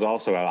just. I was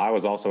also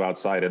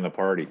outside in the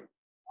party.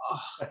 Oh.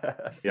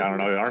 Yeah, I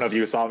don't know if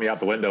you saw me out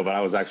the window, but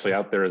I was actually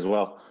out there as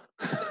well.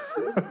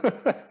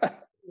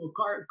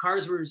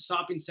 Cars were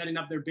stopping, setting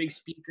up their big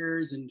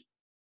speakers and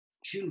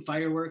shooting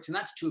fireworks, and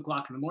that's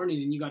 2:00 in the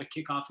morning, and you got to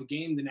kick off a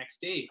game the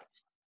next day.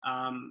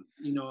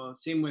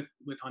 Same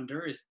with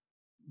Honduras.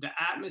 The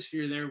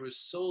atmosphere there was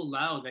so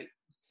loud that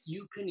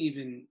you couldn't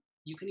even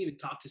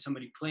talk to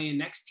somebody playing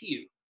next to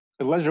you.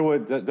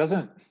 Ledgerwood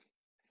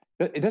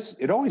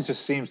it always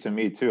just seems to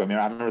me too. I mean,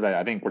 I remember that.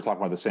 I think we're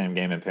talking about the same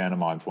game in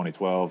Panama in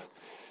 2012.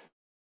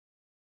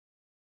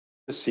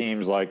 It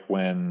seems like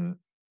when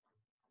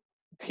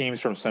teams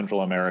from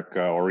Central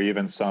America or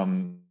even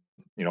some,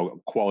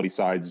 quality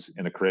sides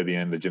in the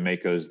Caribbean, the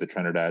Jamaicas, the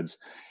Trinidads,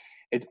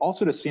 it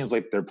also just seems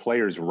like their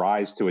players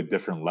rise to a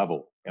different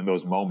level in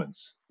those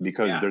moments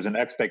because there's an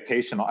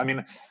expectation. I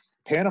mean,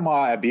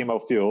 Panama at BMO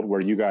Field,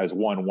 where you guys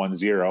won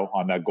 1-0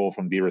 on that goal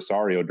from Di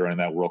Rosario during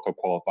that World Cup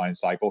qualifying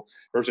cycle,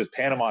 versus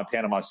Panama and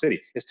Panama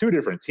City. It's two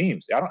different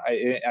teams.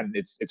 And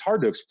it's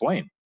hard to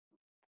explain.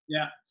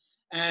 Yeah.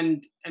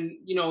 And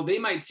you know, they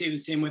might say the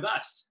same with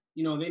us.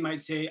 You know, they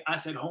might say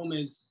us at home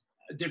is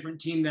a different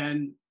team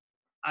than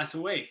us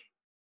away.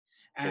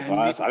 And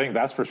I think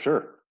that's for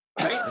sure.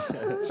 Right?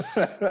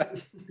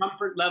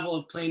 Comfort level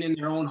of playing in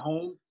their own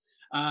home,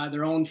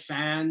 their own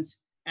fans.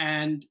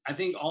 And I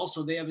think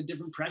also they have a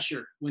different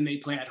pressure when they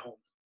play at home.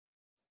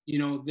 You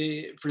know,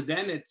 for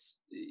them it's,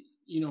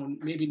 you know,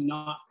 maybe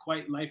not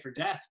quite life or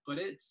death, but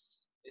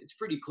it's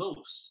pretty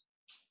close.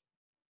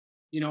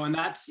 You know, and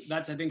that's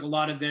I think a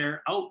lot of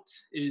their out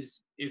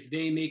is if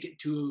they make it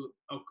to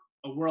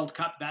a World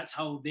Cup, that's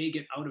how they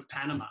get out of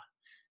Panama.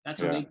 That's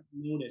how they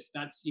notice.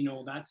 That's, you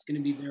know, that's going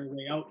to be their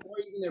way out, or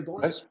even their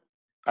bonus.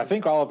 I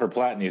think Oliver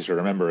Platt needs to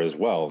remember as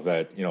well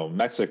that, you know,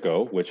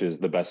 Mexico, which is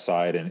the best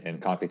side in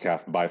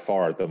CONCACAF by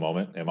far at the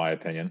moment, in my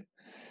opinion,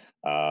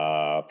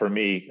 for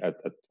me,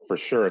 for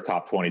sure, a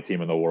top 20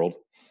 team in the world.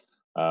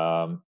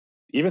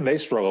 Even they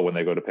struggle when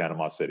they go to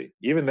Panama City.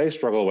 Even they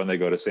struggle when they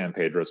go to San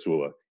Pedro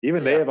Sula.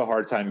 Even they have a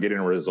hard time getting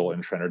a result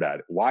in Trinidad.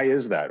 Why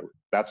is that?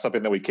 That's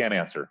something that we can't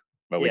answer.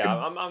 But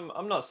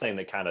I'm not saying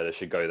that Canada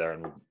should go there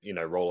and, you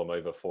know, roll them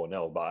over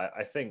 4-0, but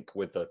I think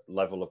with the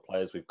level of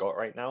players we've got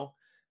right now,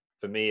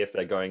 for me, if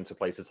they're going to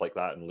places like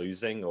that and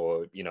losing,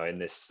 or, you know, in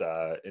this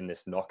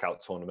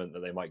knockout tournament that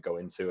they might go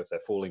into, if they're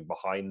falling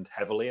behind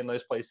heavily in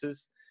those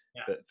places,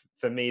 but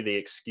for me, the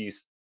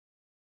excuse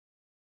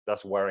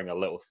that's wearing a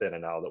little thinner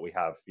now that we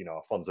have, you know,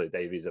 Alphonso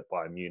Davies at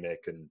Bayern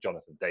Munich and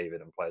Jonathan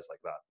David and players like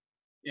that.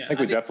 Yeah,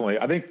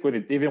 I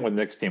think even with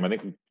Nick's team, I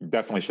think we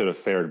definitely should have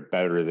fared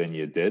better than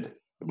you did.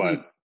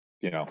 But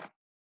you know,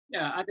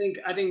 I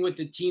think with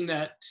the team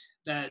that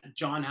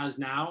John has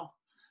now,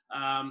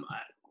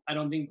 I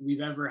don't think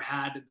we've ever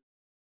had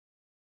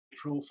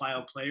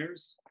profile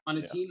players on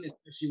a team,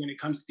 especially when it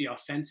comes to the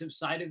offensive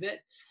side of it.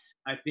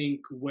 I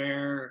think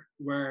where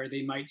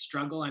they might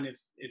struggle, and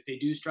if they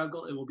do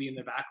struggle, it will be in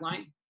the back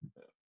line.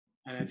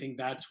 And I think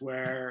that's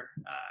where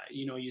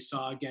you know, you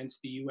saw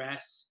against the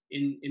U.S.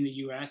 in the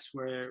U.S.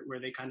 where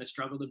they kind of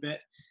struggled a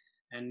bit,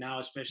 and now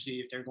especially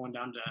if they're going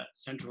down to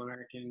Central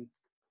American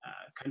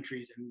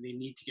countries and they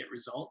need to get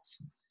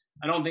results.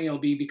 I don't think it'll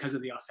be because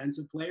of the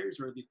offensive players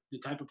or the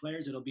type of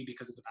players. It'll be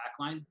because of the back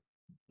line.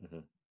 Mm-hmm.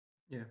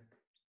 Yeah.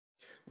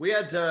 We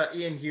had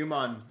Ian Hume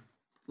on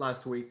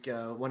last week,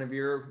 one of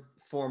your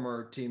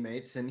former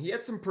teammates, and he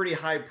had some pretty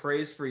high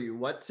praise for you.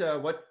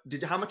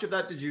 How much of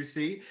that did you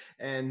see?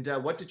 And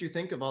what did you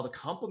think of all the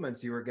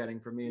compliments you were getting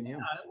from Ian Hume?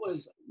 It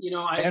was, you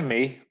know, and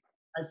me.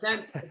 I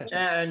sent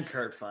and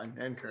Kurt, fine.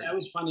 And Kurt. That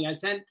was funny.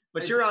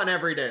 But you're on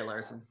every day,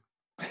 Larson.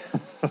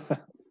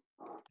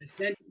 I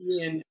sent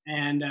Ian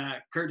and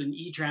Kurt an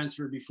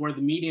e-transfer before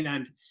the meeting,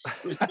 and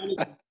it was funny.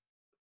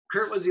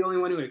 Kurt was the only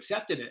one who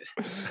accepted it.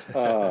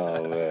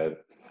 Oh, man.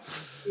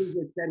 He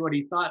just said what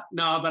he thought.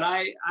 No, but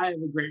I have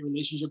a great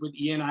relationship with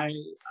Ian. I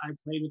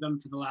played with him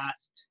for the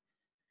last,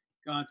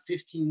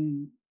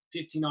 15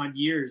 odd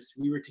years.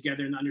 We were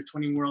together in the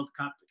Under-20 World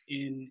Cup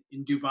in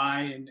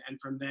Dubai, and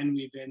from then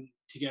we've been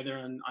together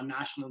on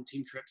national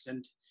team trips.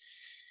 And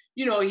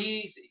you know,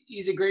 he's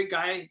a great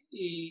guy.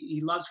 He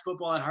loves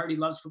football at heart. He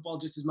loves football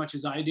just as much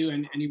as I do,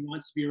 and he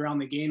wants to be around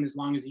the game as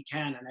long as he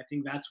can. And I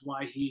think that's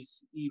why he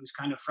was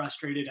kind of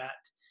frustrated at,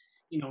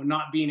 you know,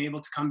 not being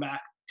able to come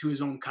back to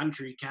his own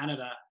country,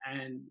 Canada,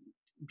 and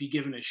be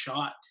given a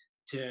shot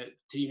to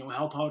you know,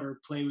 help out or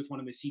play with one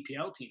of the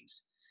CPL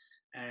teams.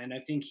 And I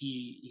think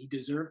he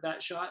deserved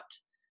that shot.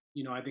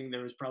 You know, I think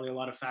there was probably a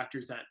lot of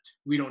factors that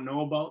we don't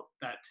know about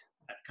that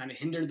kind of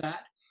hindered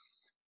that.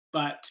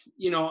 But,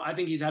 you know, I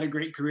think he's had a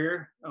great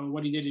career.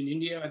 What he did in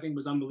India, I think,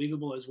 was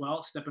unbelievable as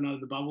well, stepping out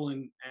of the bubble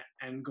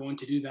and going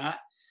to do that.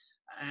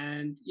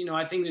 And, you know,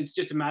 I think it's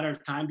just a matter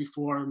of time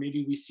before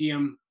maybe we see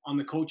him on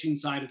the coaching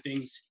side of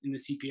things in the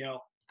CPL.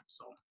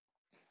 So,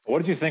 what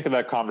did you think of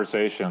that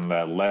conversation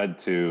that led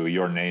to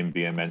your name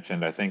being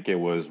mentioned? I think it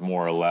was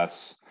more or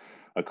less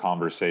a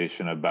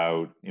conversation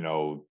about, you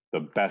know,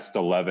 the best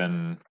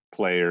 11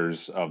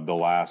 players of the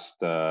last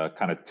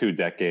kind of 2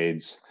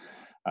 decades.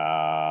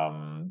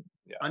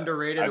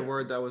 Underrated, a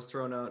word that was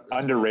thrown out.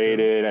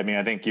 Underrated. I mean,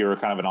 I think you're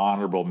kind of an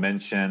honorable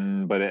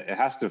mention, but it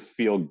has to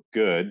feel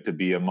good to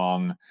be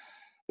among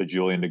the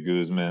Julian de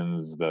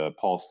Guzmans, the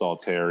Paul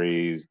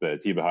Stalteris, the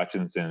Tiba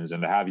Hutchinsons,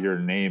 and to have your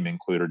name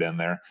included in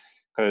there.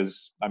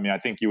 Because, I mean, I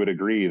think you would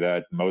agree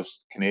that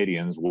most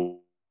Canadians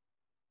will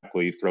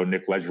throw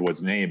Nik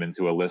Ledgerwood's name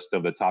into a list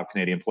of the top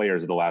Canadian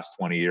players of the last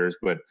 20 years,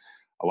 but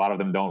a lot of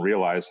them don't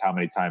realize how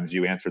many times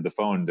you answered the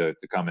phone to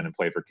come in and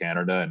play for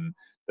Canada, and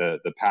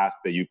the path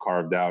that you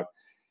carved out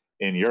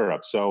in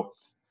Europe. So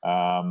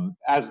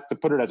as to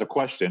put it as a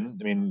question,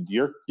 I mean,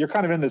 you're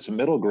kind of in this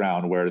middle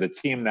ground where the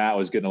team now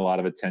is getting a lot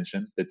of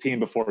attention. The team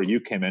before you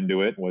came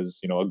into it was,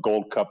 you know, a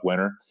Gold Cup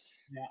winner.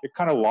 Yeah. You're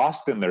kind of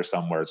lost in there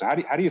somewhere. So how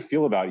do you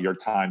feel about your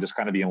time just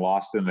kind of being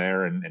lost in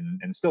there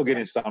and still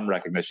getting some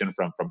recognition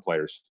from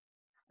players?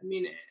 I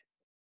mean,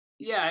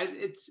 yeah,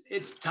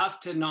 it's tough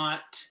to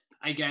not,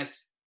 I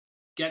guess,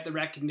 get the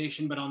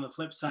recognition, but on the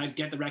flip side,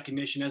 get the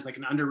recognition as like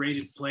an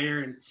underrated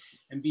player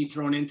and be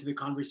thrown into the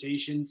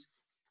conversations.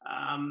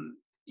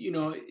 You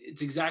know,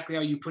 it's exactly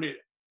how you put it.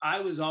 I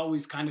was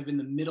always kind of in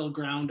the middle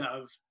ground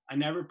of, I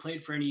never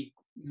played for any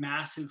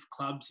massive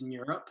clubs in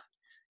Europe,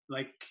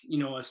 like, you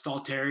know, a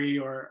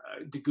Stalteri or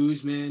De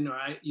Guzman, or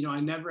I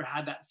never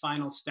had that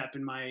final step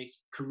in my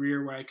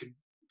career where I could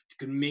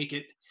make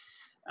it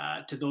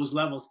to those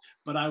levels.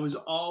 But I was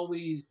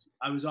always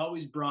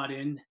brought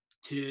in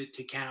to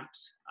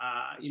camps.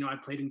 I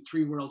played in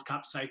 3 World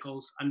Cup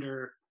cycles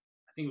under,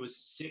 I think it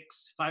was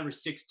 5 or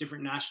 6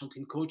 different national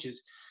team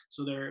coaches.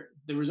 So there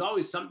was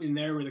always something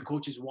there where the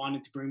coaches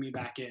wanted to bring me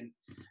back in,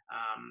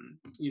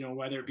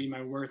 whether it be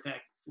my work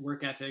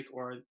ethic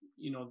or,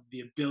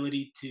 the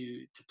ability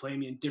to play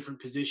me in different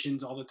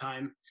positions all the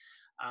time.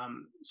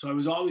 So I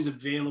was always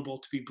available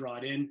to be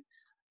brought in.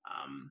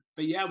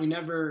 But yeah, we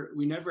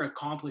never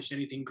accomplished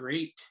anything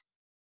great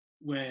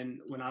when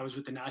I was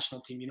with the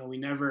national team. We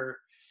never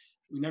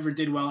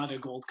did well at a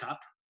Gold Cup.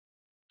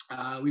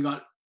 We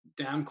got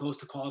damn close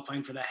to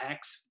qualifying for the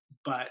Hex,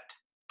 but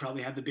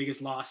probably had the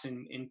biggest loss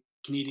in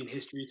Canadian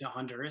history to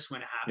Honduras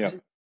when it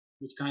happened,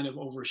 which kind of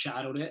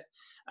overshadowed it.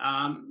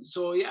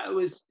 So yeah, it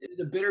was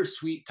a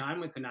bittersweet time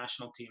with the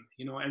national team.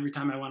 Every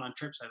time I went on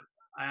trips,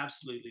 I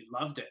absolutely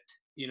loved it.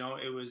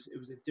 It was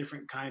a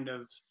different kind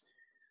of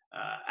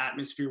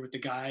atmosphere with the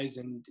guys,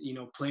 and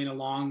playing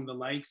along the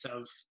likes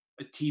of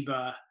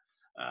Atiba,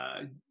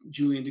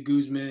 Julian de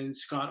Guzman,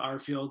 Scott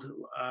Arfield,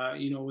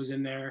 was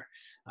in there.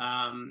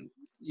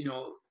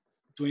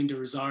 Dwayne de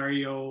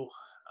Rosario,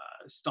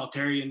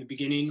 Stalteri in the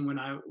beginning when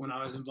I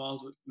was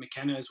involved with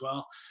McKenna as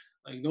well.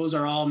 Like, those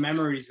are all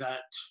memories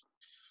that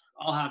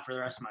I'll have for the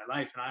rest of my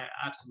life, and I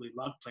absolutely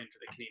love playing for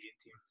the Canadian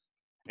team.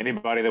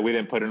 Anybody that we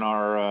didn't put in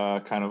our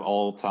kind of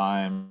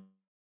all-time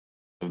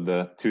of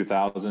the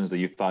 2000s that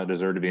you thought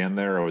deserved to be in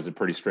there, or was it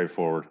pretty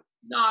straightforward?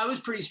 No, it was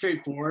pretty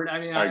straightforward. I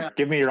mean, all right,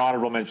 give me your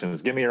honorable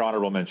mentions. Give me your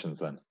honorable mentions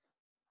then.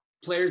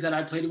 Players that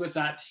I played with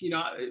that,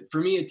 for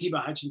me, Atiba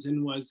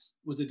Hutchinson was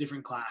a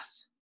different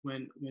class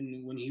when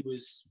he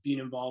was being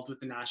involved with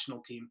the national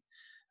team.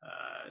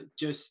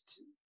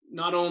 Just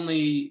not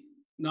only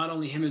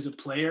him as a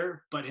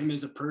player, but him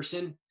as a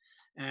person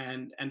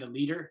and a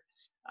leader.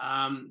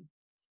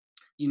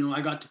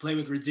 I got to play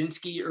with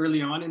Radzinski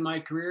early on in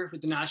my career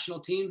with the national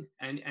team,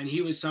 and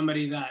he was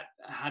somebody that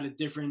had a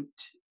different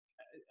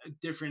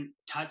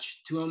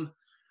touch to him,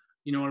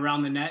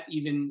 around the net.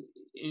 Even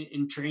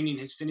in training,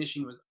 his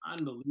finishing was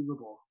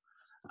unbelievable.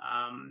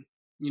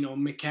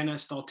 McKenna,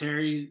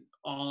 Stalteri,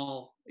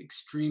 all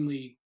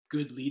extremely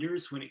good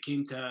leaders when it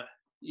came to,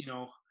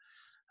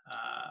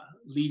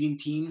 leading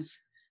teams.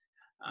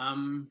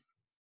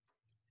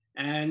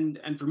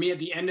 And for me, at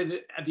the end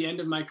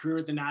of my career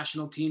with the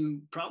national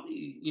team,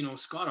 probably,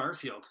 Scott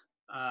Arfield,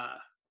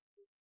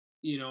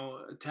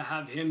 to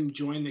have him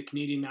join the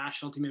Canadian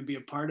national team and be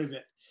a part of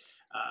it.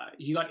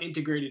 He got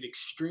integrated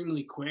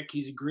extremely quick.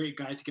 He's a great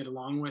guy to get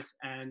along with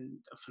and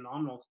a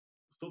phenomenal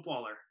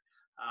footballer.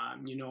 I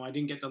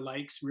didn't get the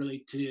likes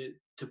really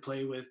to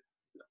play with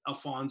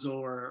Alfonso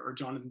or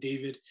Jonathan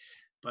David,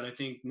 but I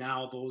think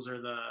now those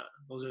are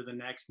the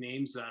next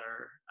names that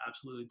are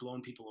absolutely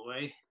blowing people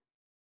away.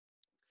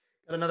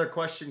 Got another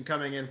question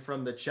coming in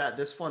from the chat.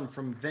 This one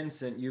from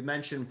Vincent. You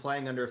mentioned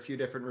playing under a few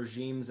different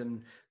regimes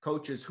and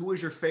coaches. Who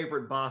was your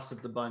favorite boss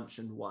of the bunch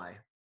and why?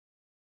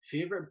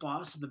 Favorite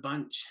boss of the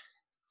bunch?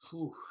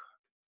 Whew.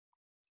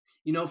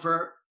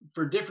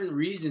 For different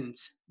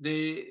reasons,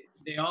 they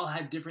all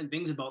had different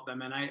things about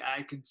them, and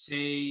I could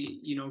say,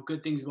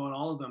 good things about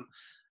all of them.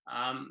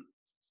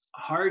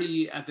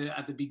 Hardy at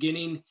the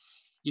beginning,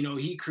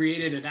 he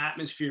created an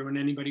atmosphere when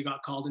anybody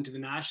got called into the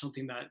national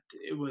team that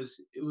it was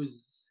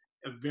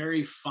a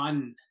very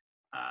fun,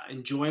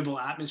 enjoyable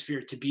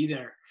atmosphere to be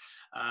there.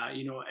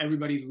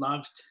 Everybody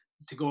loved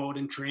to go out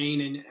and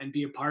train and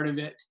be a part of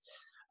it.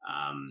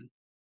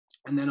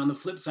 And then on the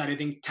flip side, I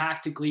think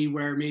tactically,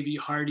 where maybe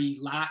Hardy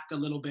lacked a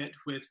little bit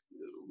with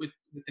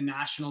the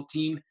national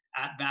team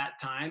at that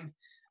time,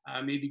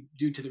 maybe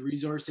due to the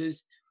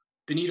resources,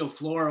 Benito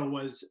Floro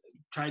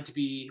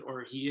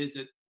he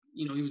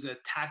was a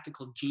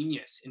tactical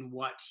genius in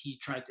what he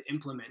tried to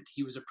implement.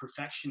 He was a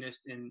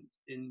perfectionist in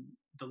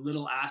the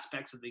little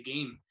aspects of the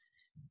game.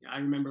 I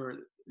remember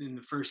in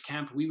the first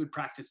camp, we would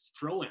practice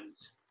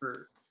throw-ins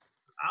for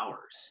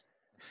hours,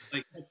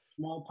 like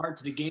small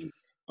parts of the game,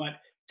 but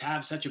to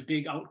have such a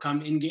big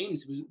outcome in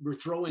games, we're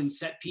throwing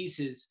set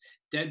pieces,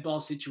 dead ball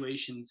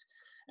situations,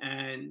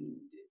 and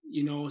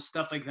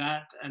stuff like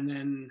that. And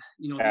then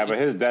but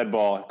his dead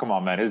ball, come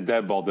on, man, his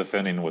dead ball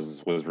defending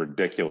was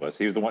ridiculous.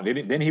 He was the one.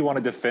 Didn't he want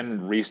to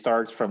defend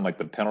restarts from like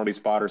the penalty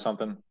spot or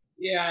something?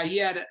 Yeah, he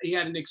had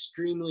an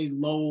extremely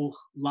low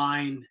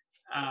line.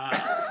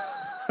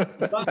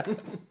 But,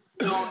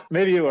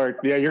 maybe you are.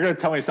 Yeah, you're gonna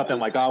tell me something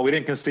like, "Oh, we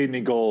didn't concede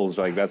any goals."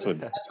 Like that's what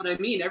I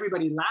mean.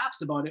 Everybody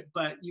laughs about it,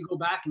 but you go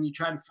back and you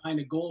try to find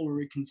a goal where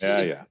we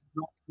conceded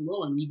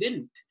low, and we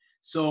didn't.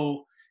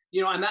 So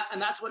and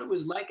that's what it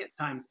was like at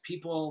times.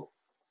 People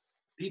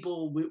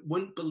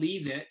wouldn't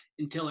believe it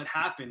until it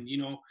happened.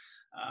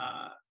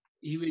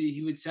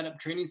 He would set up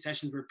training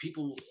sessions where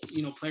people,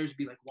 players would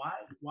be like, why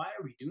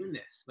are we doing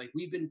this? Like,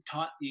 we've been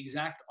taught the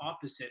exact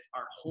opposite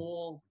our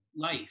whole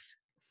life.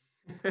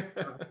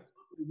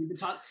 We've been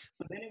taught,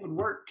 but then it would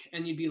work,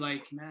 and you'd be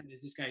like, man,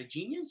 is this guy a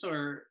genius,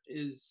 or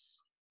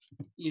is,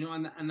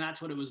 and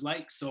that's what it was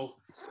like. So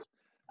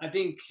I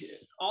think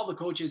all the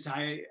coaches,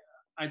 I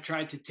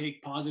tried to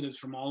take positives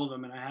from all of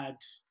them, and I had,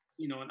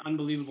 an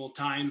unbelievable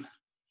time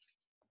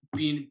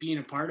being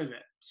a part of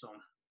it. So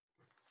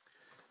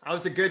that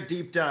was a good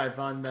deep dive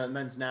on the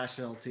men's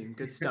national team.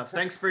 Good stuff.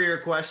 Thanks for your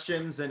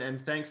questions,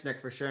 and thanks,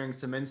 Nick, for sharing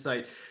some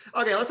insight.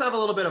 Okay, let's have a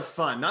little bit of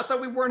fun. Not that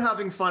we weren't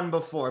having fun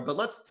before, but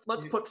let's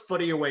put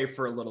footy away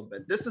for a little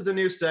bit. This is a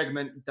new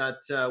segment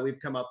that we've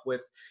come up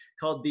with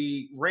called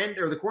the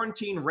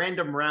Quarantine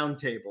Random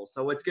Roundtable.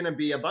 So it's going to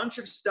be a bunch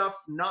of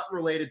stuff not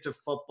related to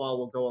football.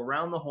 We'll go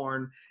around the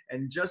horn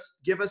and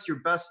just give us your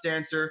best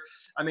answer.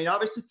 I mean,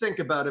 obviously think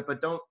about it,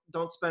 but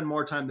don't spend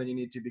more time than you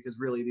need to, because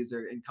really these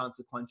are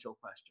inconsequential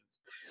questions.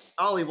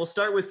 Ollie, we'll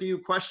start with you.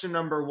 Question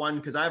number 1,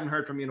 because I haven't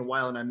heard from you in a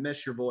while and I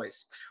miss your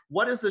voice.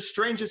 What is the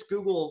strangest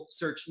Google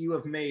search you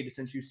have made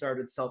since you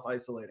started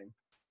self-isolating?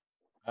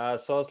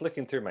 So I was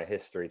looking through my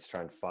history to try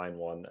and find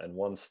one, and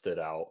one stood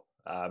out.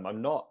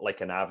 I'm not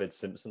like an avid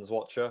Simpsons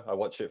watcher. I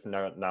watch it from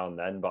now and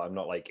then, but I'm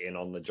not like in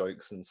on the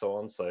jokes and so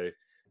on. So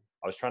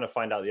I was trying to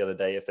find out the other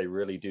day if they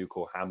really do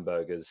call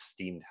hamburgers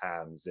steamed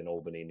hams in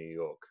Albany, New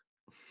York.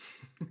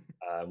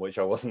 Which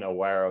I wasn't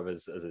aware of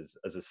as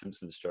a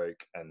Simpsons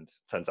joke, and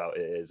turns out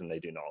it is, and they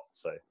do not.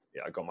 So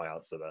yeah, I got my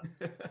answer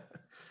there.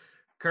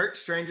 Kurt,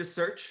 strangest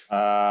search?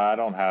 I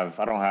don't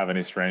have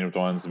any strange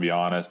ones, to be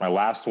honest. My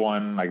last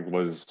one, I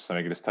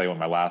can just tell you what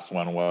my last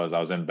one was. I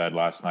was in bed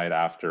last night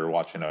after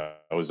watching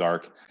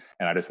Ozark,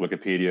 and I just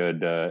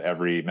Wikipedia'd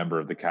every member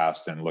of the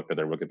cast and looked at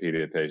their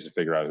Wikipedia page to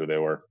figure out who they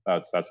were.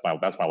 That's my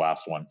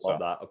last one. Love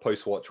that. A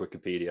post-watch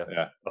Wikipedia.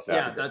 Yeah.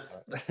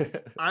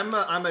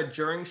 I'm a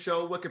during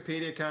show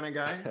Wikipedia kind of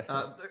guy.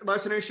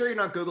 Larson, are you sure you're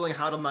not Googling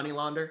how to money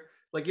launder?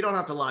 Like, you don't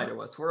have to lie to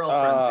us. We're all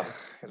friends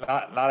here.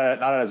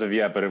 Not as of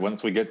yet, but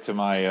once we get to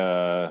my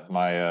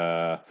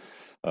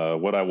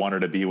what I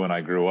wanted to be when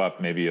I grew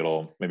up, maybe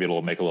it'll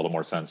make a little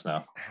more sense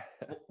now.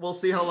 We'll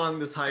see how long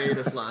this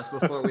hiatus lasts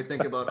before we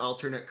think about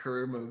alternate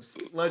career moves.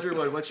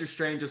 Ledgerwood, what's your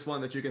strangest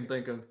one that you can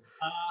think of?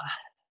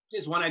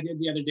 Just one I did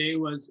the other day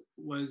was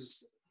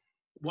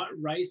what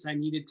rice I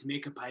needed to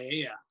make a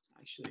paella,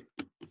 actually.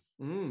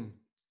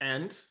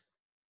 And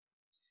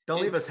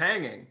don't leave us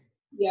hanging.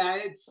 Yeah,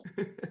 it's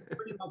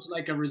pretty much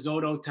like a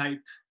risotto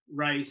type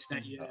rice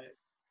that you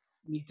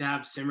need to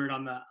have simmered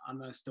on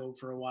the stove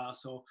for a while.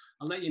 So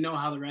I'll let you know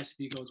how the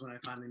recipe goes when I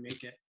finally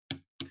make it.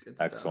 Good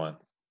Excellent.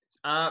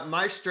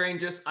 My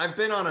strangest, I've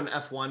been on an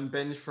F1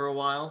 binge for a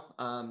while,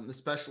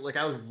 especially like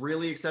I was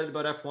really excited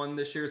about F1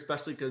 this year,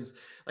 especially because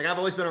like I've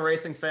always been a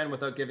racing fan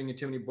without giving you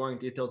too many boring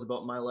details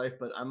about my life,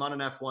 but I'm on an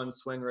F1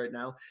 swing right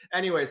now.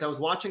 Anyways, I was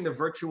watching the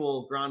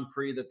virtual Grand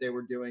Prix that they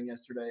were doing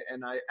yesterday,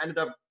 and I ended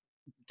up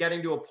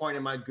getting to a point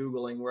in my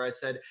Googling where I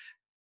said,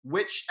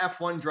 which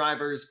F1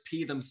 drivers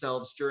pee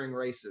themselves during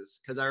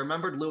races? Because I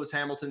remembered Lewis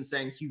Hamilton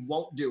saying he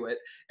won't do it.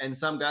 And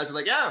some guys are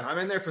like, yeah, I'm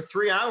in there for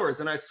 3 hours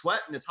and I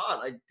sweat and it's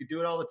hot. I could do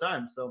it all the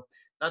time. So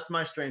that's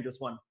my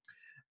strangest one.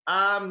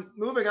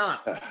 Moving on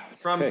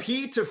from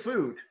pee to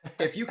food.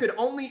 If you could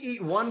only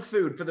eat one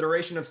food for the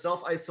duration of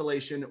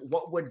self-isolation,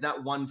 what would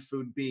that one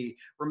food be?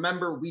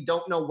 Remember, we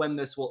don't know when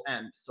this will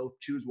end, so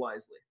choose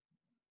wisely.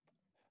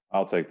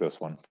 I'll take this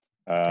one.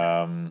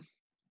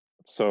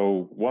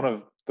 So one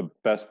of the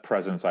best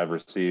presents I've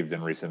received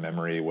in recent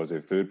memory was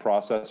a food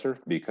processor,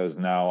 because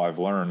now I've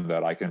learned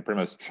that I can pretty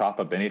much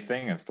chop up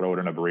anything and throw it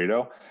in a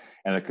burrito,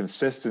 and the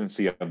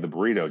consistency of the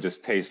burrito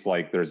just tastes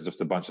like there's just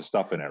a bunch of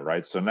stuff in it,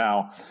 right? So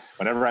now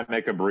whenever I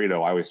make a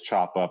burrito, I always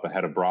chop up a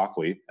head of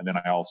broccoli, and then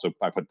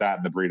I put that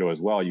in the burrito as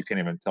well. You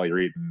can't even tell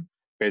you're eating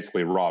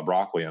basically raw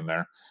broccoli in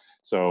there.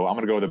 So I'm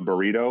going to go with a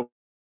burrito.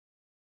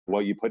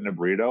 What you put in a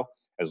burrito,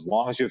 as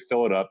long as you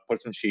fill it up,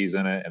 put some cheese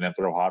in it, and then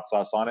throw hot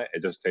sauce on it,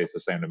 it just tastes the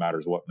same no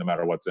matter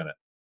what's in it.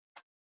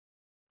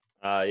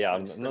 Yeah,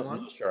 I'm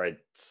not sure I'd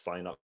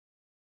sign up.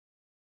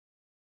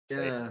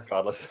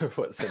 Regardless of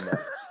what's in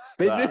there.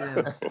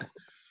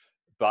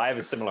 But I have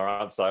a similar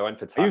answer. I went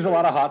for tacos. I use a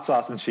lot of hot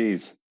sauce and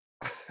cheese.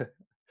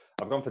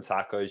 I've gone for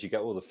tacos. You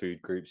get all the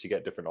food groups, you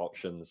get different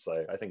options.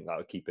 So I think that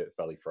would keep it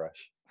fairly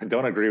fresh. I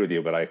don't agree with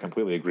you, but I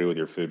completely agree with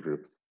your food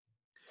group.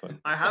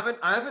 I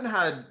haven't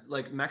had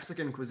like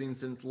Mexican cuisine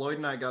since Lloyd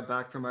and I got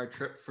back from our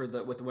trip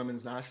with the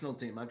women's national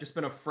team. I've just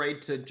been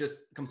afraid to just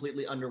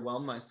completely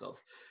underwhelm myself.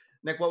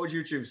 Nick, what would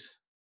you choose?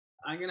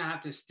 I'm gonna have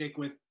to stick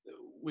with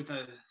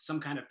some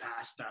kind of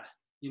pasta.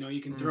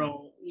 You can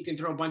throw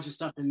a bunch of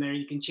stuff in there.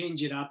 You can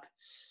change it up.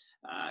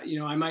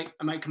 I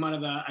might come out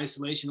of the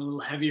isolation a little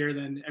heavier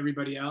than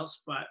everybody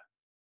else, but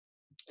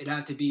it'd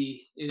have to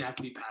be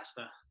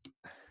pasta.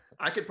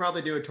 I could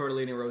probably do a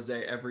tortellini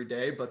rosé every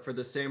day, but for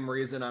the same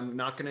reason, I'm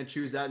not going to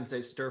choose that and say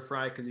stir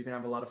fry, because you can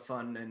have a lot of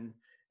fun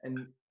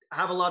and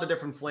have a lot of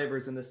different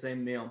flavors in the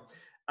same meal.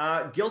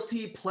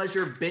 Guilty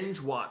pleasure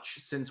binge watch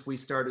since we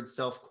started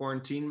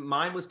self-quarantine.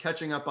 Mine was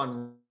catching up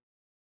on.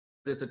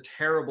 It's a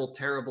terrible,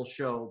 terrible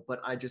show,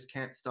 but I just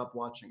can't stop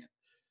watching it.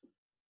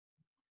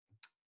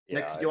 Yeah,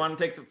 Nick, do you want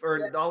to take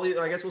or Ollie?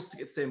 I guess we'll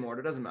say more.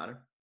 It doesn't matter.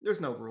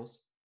 There's no rules.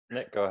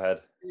 Nick, go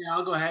ahead. Yeah,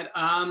 I'll go ahead.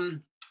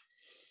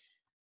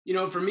 You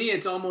know, for me,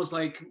 it's almost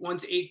like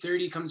once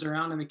 8:30 comes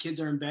around and the kids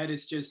are in bed,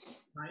 it's just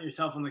put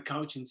yourself on the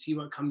couch and see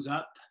what comes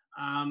up.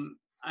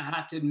 I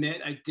have to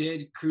admit, I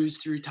did cruise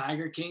through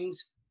Tiger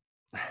Kings.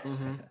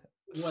 Mm-hmm.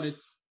 What a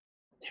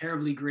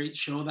terribly great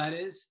show that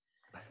is.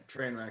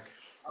 Train wreck.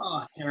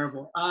 Oh,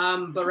 terrible.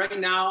 But right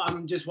now,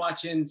 I'm just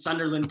watching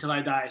Sunderland Till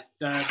I Die,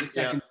 the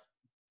second. Yeah.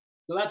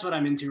 So that's what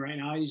I'm into right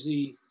now. I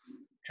usually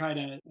try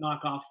to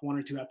knock off 1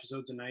 or 2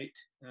 episodes a night.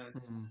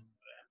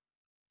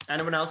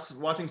 Anyone else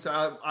watching?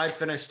 So I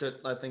finished it,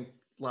 I think,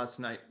 last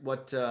night.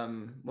 What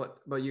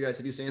about you guys?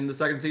 Have you seen the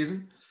second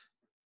season?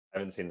 I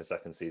haven't seen the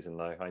second season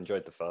though. I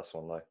enjoyed the first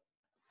one though.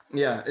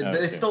 Yeah,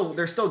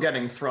 they're still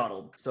getting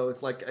throttled. So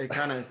it's like I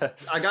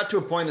got to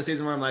a point in the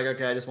season where I'm like,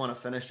 okay, I just want to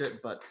finish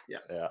it. But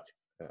yeah.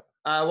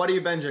 What are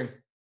you binging?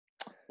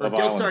 What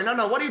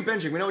are you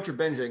binging? We know what you're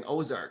binging.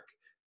 Ozark.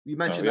 You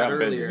mentioned that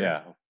earlier.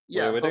 Binging,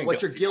 yeah. But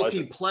what's your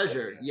guilty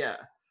pleasure? Yeah.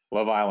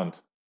 Love Island.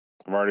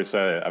 I've already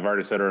said it. I've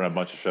already said it in a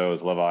bunch of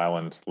shows. Love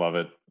Island. Love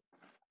it.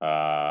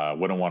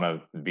 Wouldn't want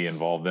to be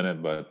involved in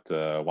it,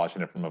 but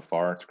watching it from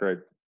afar, it's great.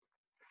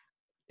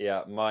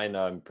 Yeah,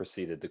 mine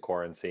preceded the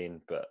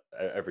quarantine, but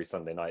every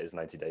Sunday night is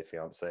 90 Day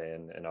Fiance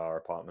in our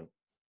apartment.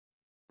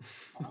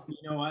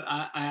 You know what?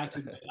 I have to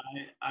admit,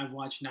 I've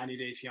watched 90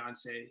 Day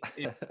Fiance.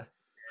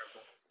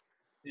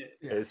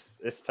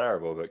 It's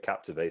terrible, but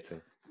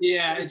captivating.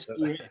 Yeah, it's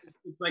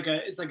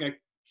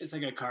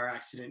like a car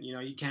accident. You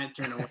know, you can't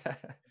turn away.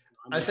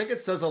 I think it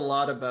says a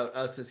lot about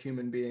us as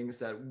human beings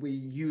that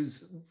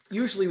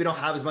usually we don't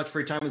have as much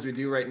free time as we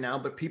do right now,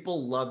 but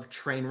people love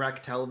train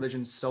wreck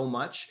television so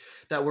much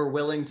that we're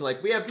willing to,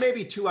 like, we have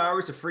maybe 2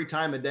 hours of free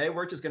time a day.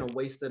 We're just going to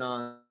waste it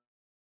on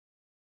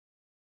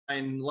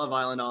Love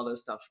Island, all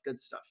this stuff, good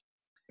stuff.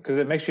 Because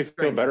it makes you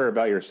feel better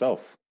about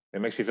yourself.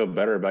 It makes you feel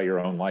better about your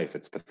own life.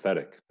 It's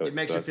pathetic. It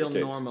makes you feel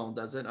normal,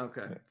 does it?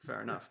 Okay,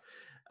 fair enough.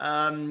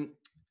 And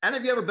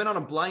have you ever been on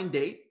a blind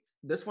date?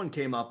 This one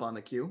came up on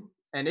the queue.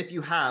 And if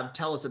you have,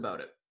 tell us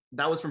about it.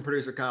 That was from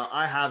producer Kyle.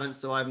 I haven't,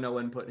 so I have no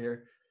input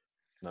here.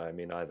 No,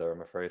 me neither,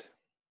 I'm afraid.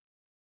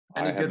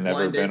 I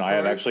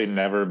have actually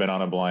never been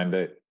on a blind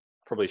date.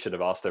 Probably should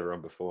have asked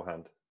everyone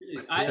beforehand.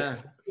 I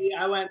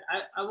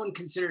wouldn't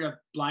consider it a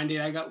blind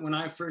date. When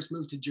I first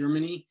moved to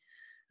Germany,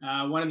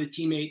 one of the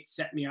teammates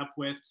set me up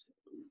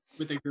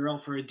with a girl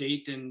for a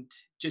date, and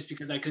just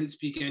because I couldn't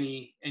speak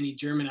any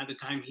German at the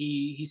time,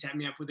 he set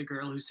me up with a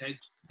girl who said,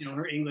 you know,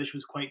 her English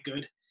was quite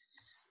good.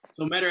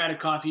 So met her at a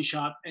coffee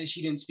shop, and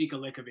she didn't speak a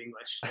lick of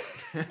English.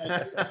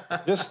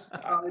 Just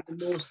probably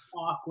the most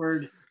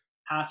awkward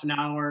half an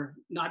hour.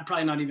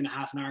 Probably not even a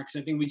half an hour,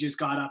 because I think we just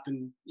got up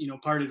and, you know,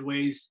 parted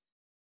ways.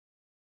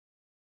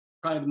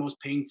 Probably the most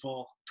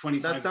painful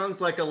 25. That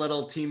sounds like a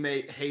little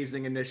teammate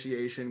hazing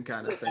initiation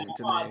kind of thing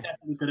to me. It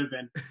definitely could have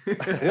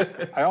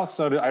been.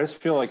 I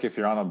just feel like if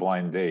you're on a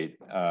blind date,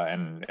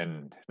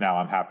 and now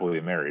I'm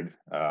happily married,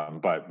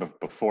 but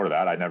before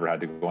that, I never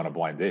had to go on a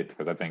blind date,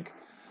 because I think,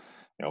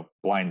 you know,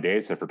 blind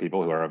dates are for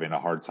people who are having a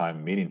hard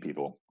time meeting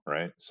people,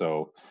 right?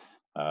 So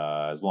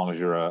as long as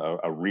you're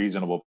a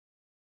reasonable,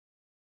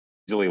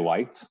 easily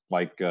liked,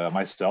 like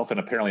myself and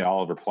apparently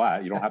Oliver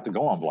Platt, you don't have to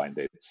go on blind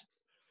dates.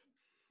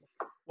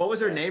 What was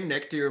her name,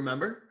 Nick? Do you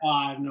remember?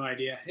 I have no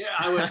idea. Yeah,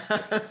 I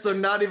was. So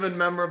not even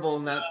memorable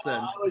in that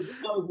sense. I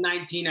was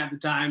 19 at the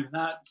time.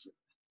 That's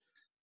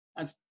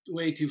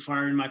way too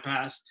far in my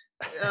past.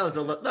 That was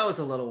a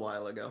little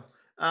while ago.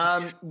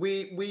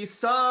 We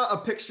saw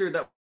a picture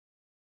that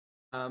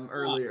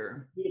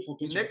earlier. Beautiful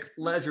picture. Nik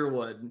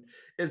Ledgerwood.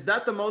 Is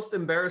that the most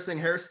embarrassing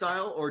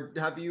hairstyle, or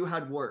have you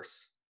had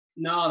worse?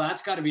 No,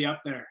 that's got to be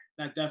up there.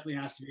 That definitely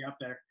has to be up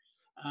there.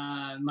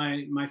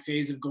 My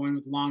phase of going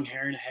with long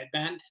hair and a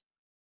headband.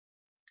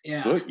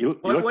 Yeah. What do you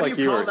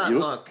call that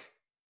look?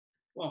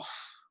 Oh,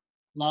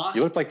 lost.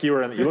 You look like you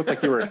were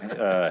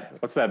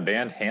what's that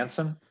band,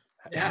 Hanson?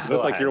 Yeah. You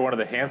look like you're one of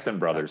the Hanson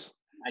brothers.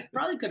 I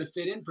probably could have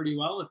fit in pretty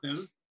well with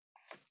them.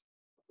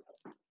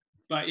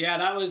 But yeah,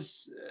 that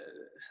was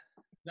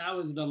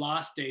the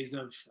lost days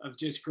of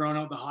just growing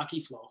out the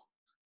hockey flow.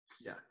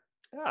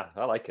 Yeah,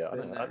 I like it. I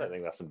don't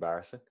think that's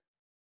embarrassing.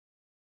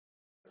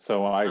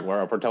 So if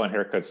we're telling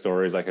haircut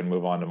stories, I can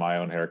move on to my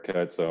own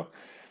haircut. So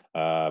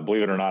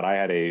believe it or not, I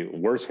had a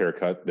worse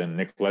haircut than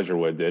Nik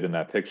Ledgerwood did in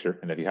that picture.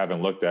 And if you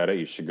haven't looked at it,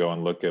 you should go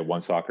and look at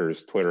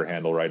OneSoccer's Twitter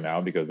handle right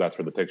now, because that's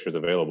where the picture is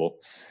available.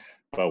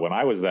 But when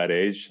I was that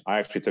age, I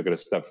actually took it a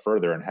step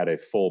further and had a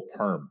full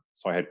perm.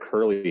 So I had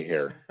curly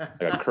hair,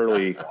 like a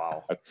curly.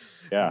 Wow.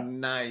 Yeah.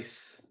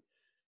 Nice.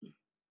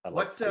 I'd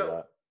like to see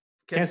that.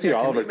 I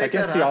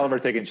can't see Oliver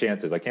taking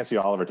chances. I can't see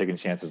Oliver taking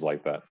chances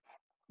like that.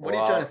 What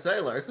are you trying to say,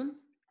 Larson?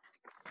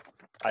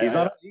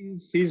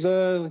 He's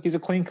a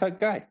clean cut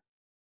guy.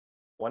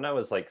 When I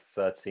was like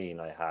 13,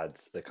 I had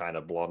the kind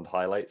of blonde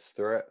highlights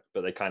through it,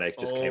 but they kind of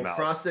just came out.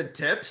 Frosted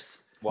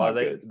tips? Well,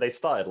 they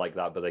started like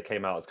that, but they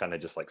came out as kind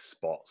of just like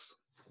spots,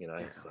 you know.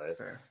 So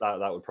fair.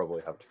 That would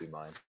probably have to be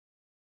mine.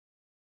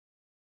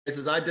 This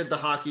is I did the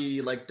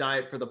hockey like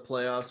diet for the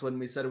playoffs when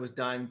we said it was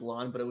dying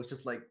blonde, but it was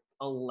just like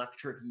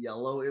electric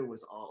yellow. It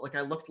was all like,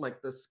 I looked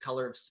like this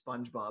color of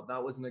SpongeBob.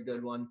 That wasn't a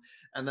good one.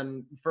 And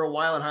then for a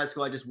while in high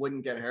school, I just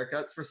wouldn't get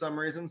haircuts for some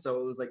reason. So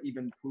it was like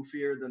even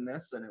poofier than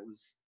this. And it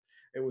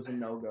was a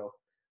no-go.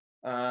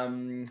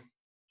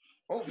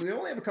 We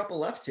only have a couple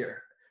left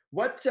here.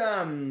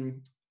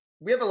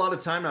 We have a lot of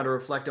time now to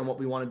reflect on what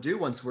we want to do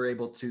once we're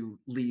able to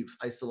leave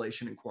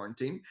isolation and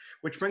quarantine,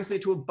 which brings me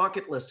to a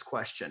bucket list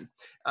question.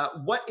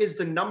 What is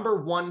the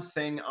number one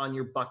thing on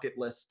your bucket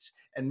list,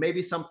 and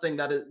maybe something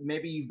that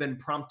maybe you've been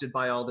prompted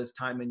by all this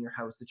time in your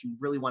house that you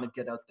really want to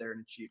get out there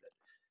and achieve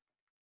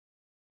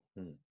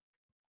it?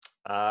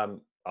 I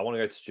want to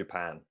go to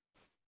Japan.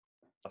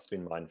 That's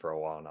been mine for a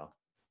while now.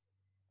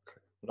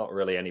 Not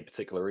really any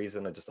particular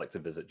reason. I just like to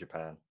visit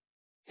Japan.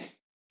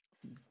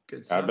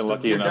 Good stuff. I've been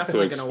lucky enough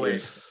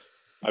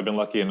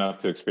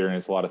to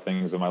experience a lot of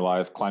things in my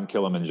life. Climbed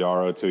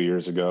Kilimanjaro 2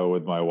 years ago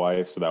with my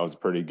wife, so that was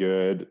pretty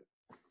good.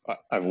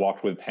 I've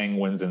walked with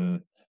penguins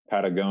in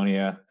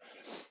Patagonia.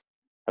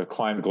 I've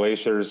climbed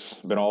glaciers,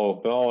 been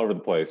all over the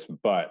place.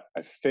 But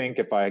I think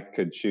if I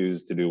could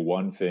choose to do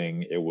one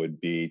thing, it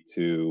would be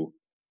to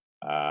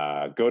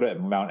go to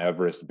Mount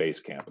Everest base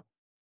camp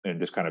and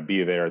just kind of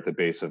be there at the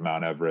base of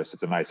Mount Everest.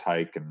 It's a nice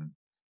hike and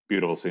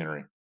beautiful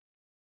scenery.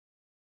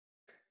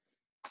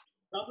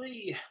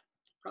 Probably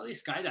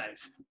skydive.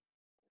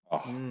 Oh,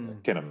 I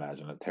can't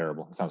imagine it.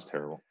 Terrible. It sounds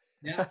terrible.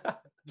 Yeah,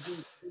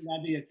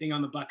 that'd be a thing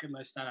on the bucket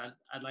list that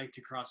I'd like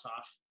to cross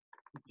off.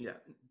 Yeah,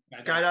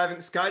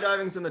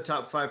 skydiving's in the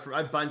top 5.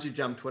 I bungee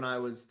jumped when I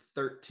was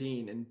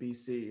 13 in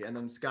BC, and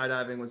then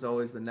skydiving was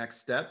always the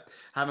next step.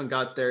 Haven't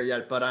got there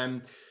yet, but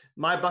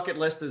my bucket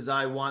list is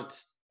I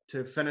want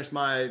to finish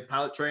my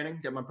pilot training,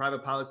 get my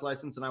private pilot's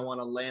license, and I want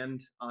to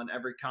land on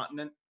every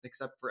continent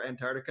except for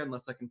Antarctica,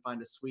 unless I can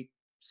find a sweet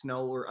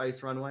snow or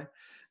ice runway.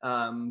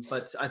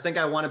 But I think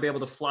I want to be able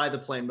to fly the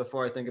plane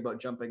before I think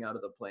about jumping out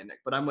of the plane, Nick.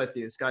 But I'm with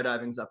you.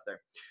 Skydiving's up there.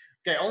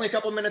 Okay, only a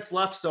couple minutes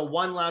left. So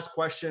one last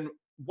question.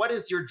 What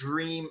is your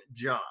dream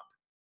job?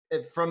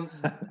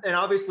 And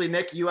obviously,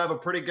 Nick, you have a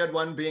pretty good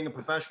one being a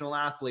professional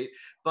athlete.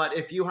 But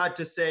if you had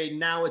to say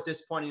now at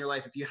this point in your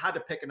life, if you had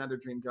to pick another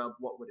dream job,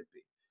 what would it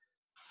be?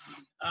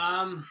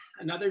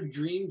 Another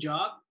dream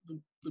job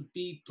would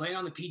be playing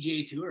on the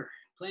PGA Tour,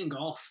 playing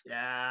golf.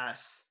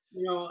 Yes.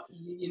 You know,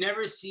 you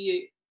never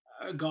see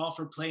a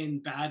golfer playing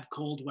bad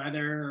cold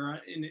weather or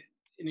in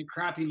a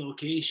crappy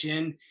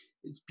location.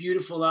 It's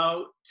beautiful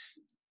out.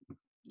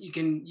 You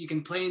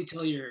can play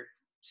until you're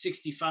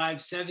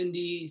 65,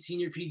 70,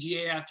 senior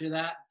PGA after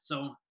that.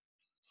 So,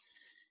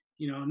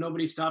 you know,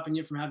 nobody's stopping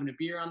you from having a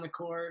beer on the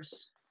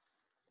course.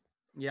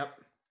 Yep.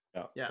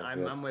 Yeah,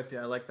 I'm with you.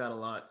 I like that a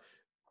lot.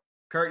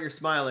 Kurt, you're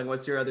smiling.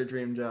 What's your other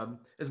dream job?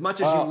 As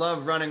much as you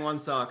love running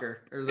OneSoccer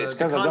or the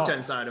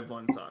content side of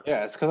OneSoccer.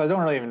 Yeah, it's because I don't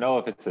really even know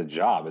if it's a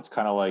job. It's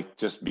kind of like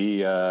just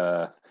be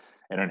an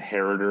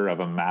inheritor of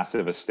a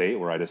massive estate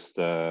where I just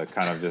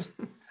kind of just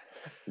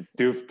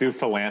do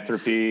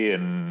philanthropy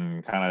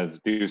and kind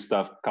of do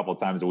stuff a couple of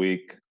times a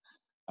week.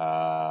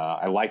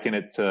 I liken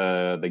it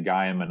to the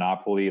guy in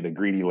Monopoly, the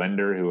greedy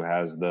lender who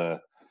has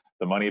the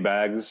money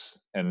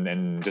bags,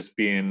 and just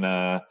being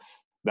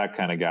that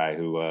kind of guy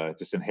who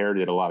just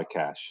inherited a lot of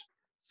cash.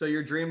 So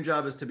your dream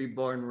job is to be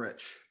born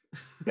rich.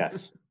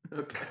 Yes.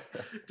 Okay.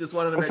 Just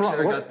wanted to make sure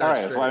I got that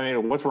straight. So, I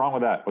mean, what's wrong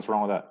with that?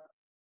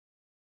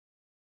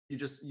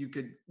 You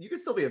could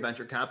still be a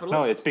venture capitalist.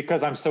 No, it's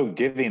because I'm so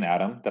giving,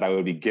 Adam, that I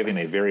would be giving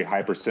a very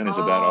high percentage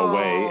of that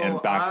away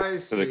and back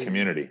to the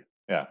community.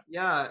 Yeah.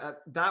 Yeah,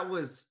 that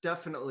was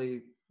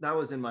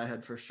in my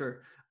head for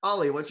sure.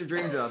 Ollie, what's your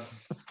dream job?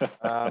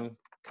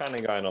 Kind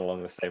of going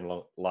along the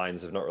same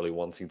lines of not really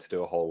wanting to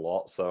do a whole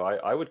lot. So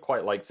I would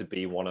quite like to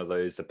be one of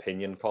those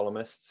opinion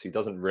columnists who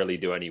doesn't really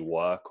do any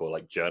work or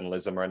like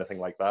journalism or anything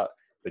like that,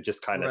 but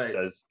just kind of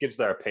gives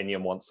their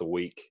opinion once a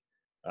week.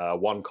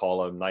 One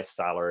column, nice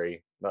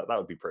salary. That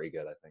would be pretty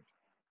good, I think.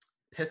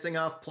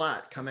 Pissing off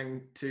Platt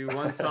coming to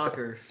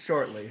OneSoccer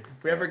shortly.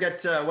 If we ever get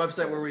to a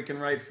website where we can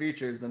write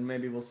features, then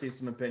maybe we'll see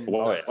some opinions.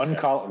 Well,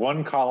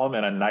 one column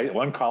and a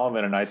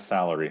nice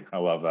salary. I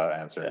love that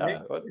answer.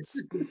 Yeah,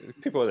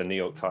 people at the New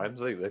York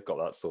Times, they've got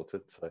that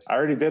sorted. So. I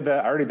already did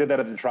that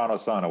at the Toronto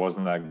Sun. It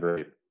wasn't that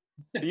great.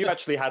 You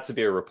actually had to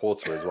be a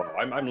reporter as well.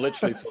 I'm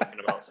literally talking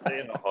about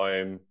staying at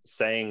home,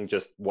 saying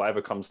just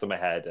whatever comes to my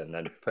head, and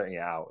then putting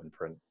it out in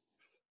print.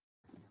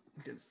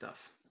 Good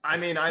stuff. I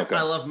mean, I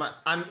love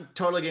I'm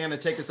totally going to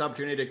take this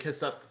opportunity to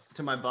kiss up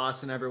to my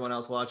boss and everyone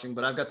else watching,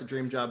 but I've got the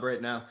dream job right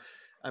now.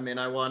 I mean,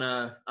 I want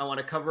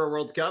to cover a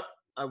World Cup.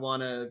 I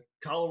want to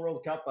call a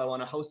World Cup. I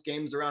want to host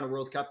games around a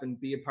World Cup and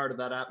be a part of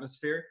that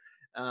atmosphere.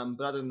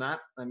 But other than that,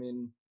 I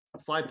mean,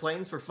 fly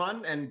planes for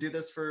fun and do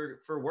this for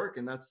work.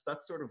 And that's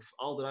sort of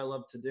all that I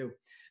love to do.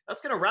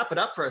 That's going to wrap it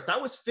up for us. That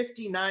was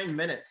 59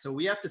 minutes. So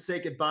we have to say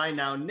goodbye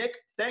now. Nick,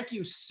 thank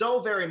you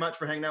so very much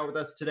for hanging out with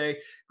us today.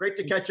 Great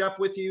to catch up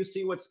with you,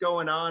 see what's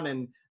going on.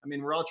 And I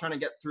mean, we're all trying to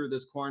get through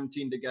this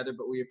quarantine together,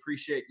 but we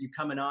appreciate you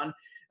coming on.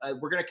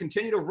 We're going to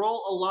continue to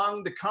roll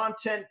along the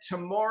content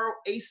tomorrow.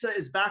 Asa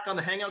is back on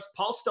the Hangouts.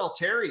 Paul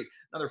Stalteri,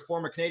 another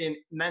former Canadian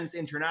men's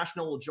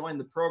international, will join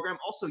the program.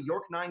 Also,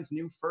 York Nine's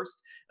new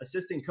first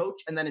assistant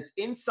coach. And then it's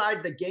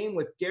Inside the Game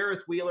with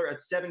Gareth Wheeler at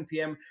 7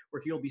 p.m.,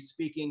 where he'll be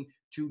speaking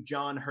to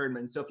John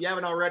Herdman. So if you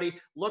haven't already,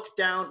 look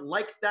down,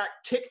 like that,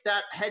 kick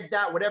that, head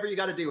that, whatever you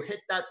got to do.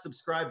 Hit that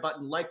subscribe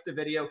button, like the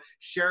video,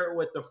 share it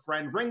with a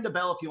friend, ring the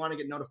bell if you want to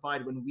get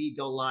notified when we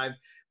go live.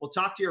 We'll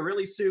talk to you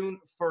really soon.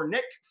 For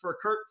Nick, for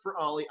Kurt, for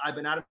Ollie, I've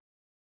been Adam.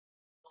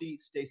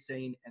 Stay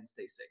sane and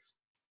stay safe.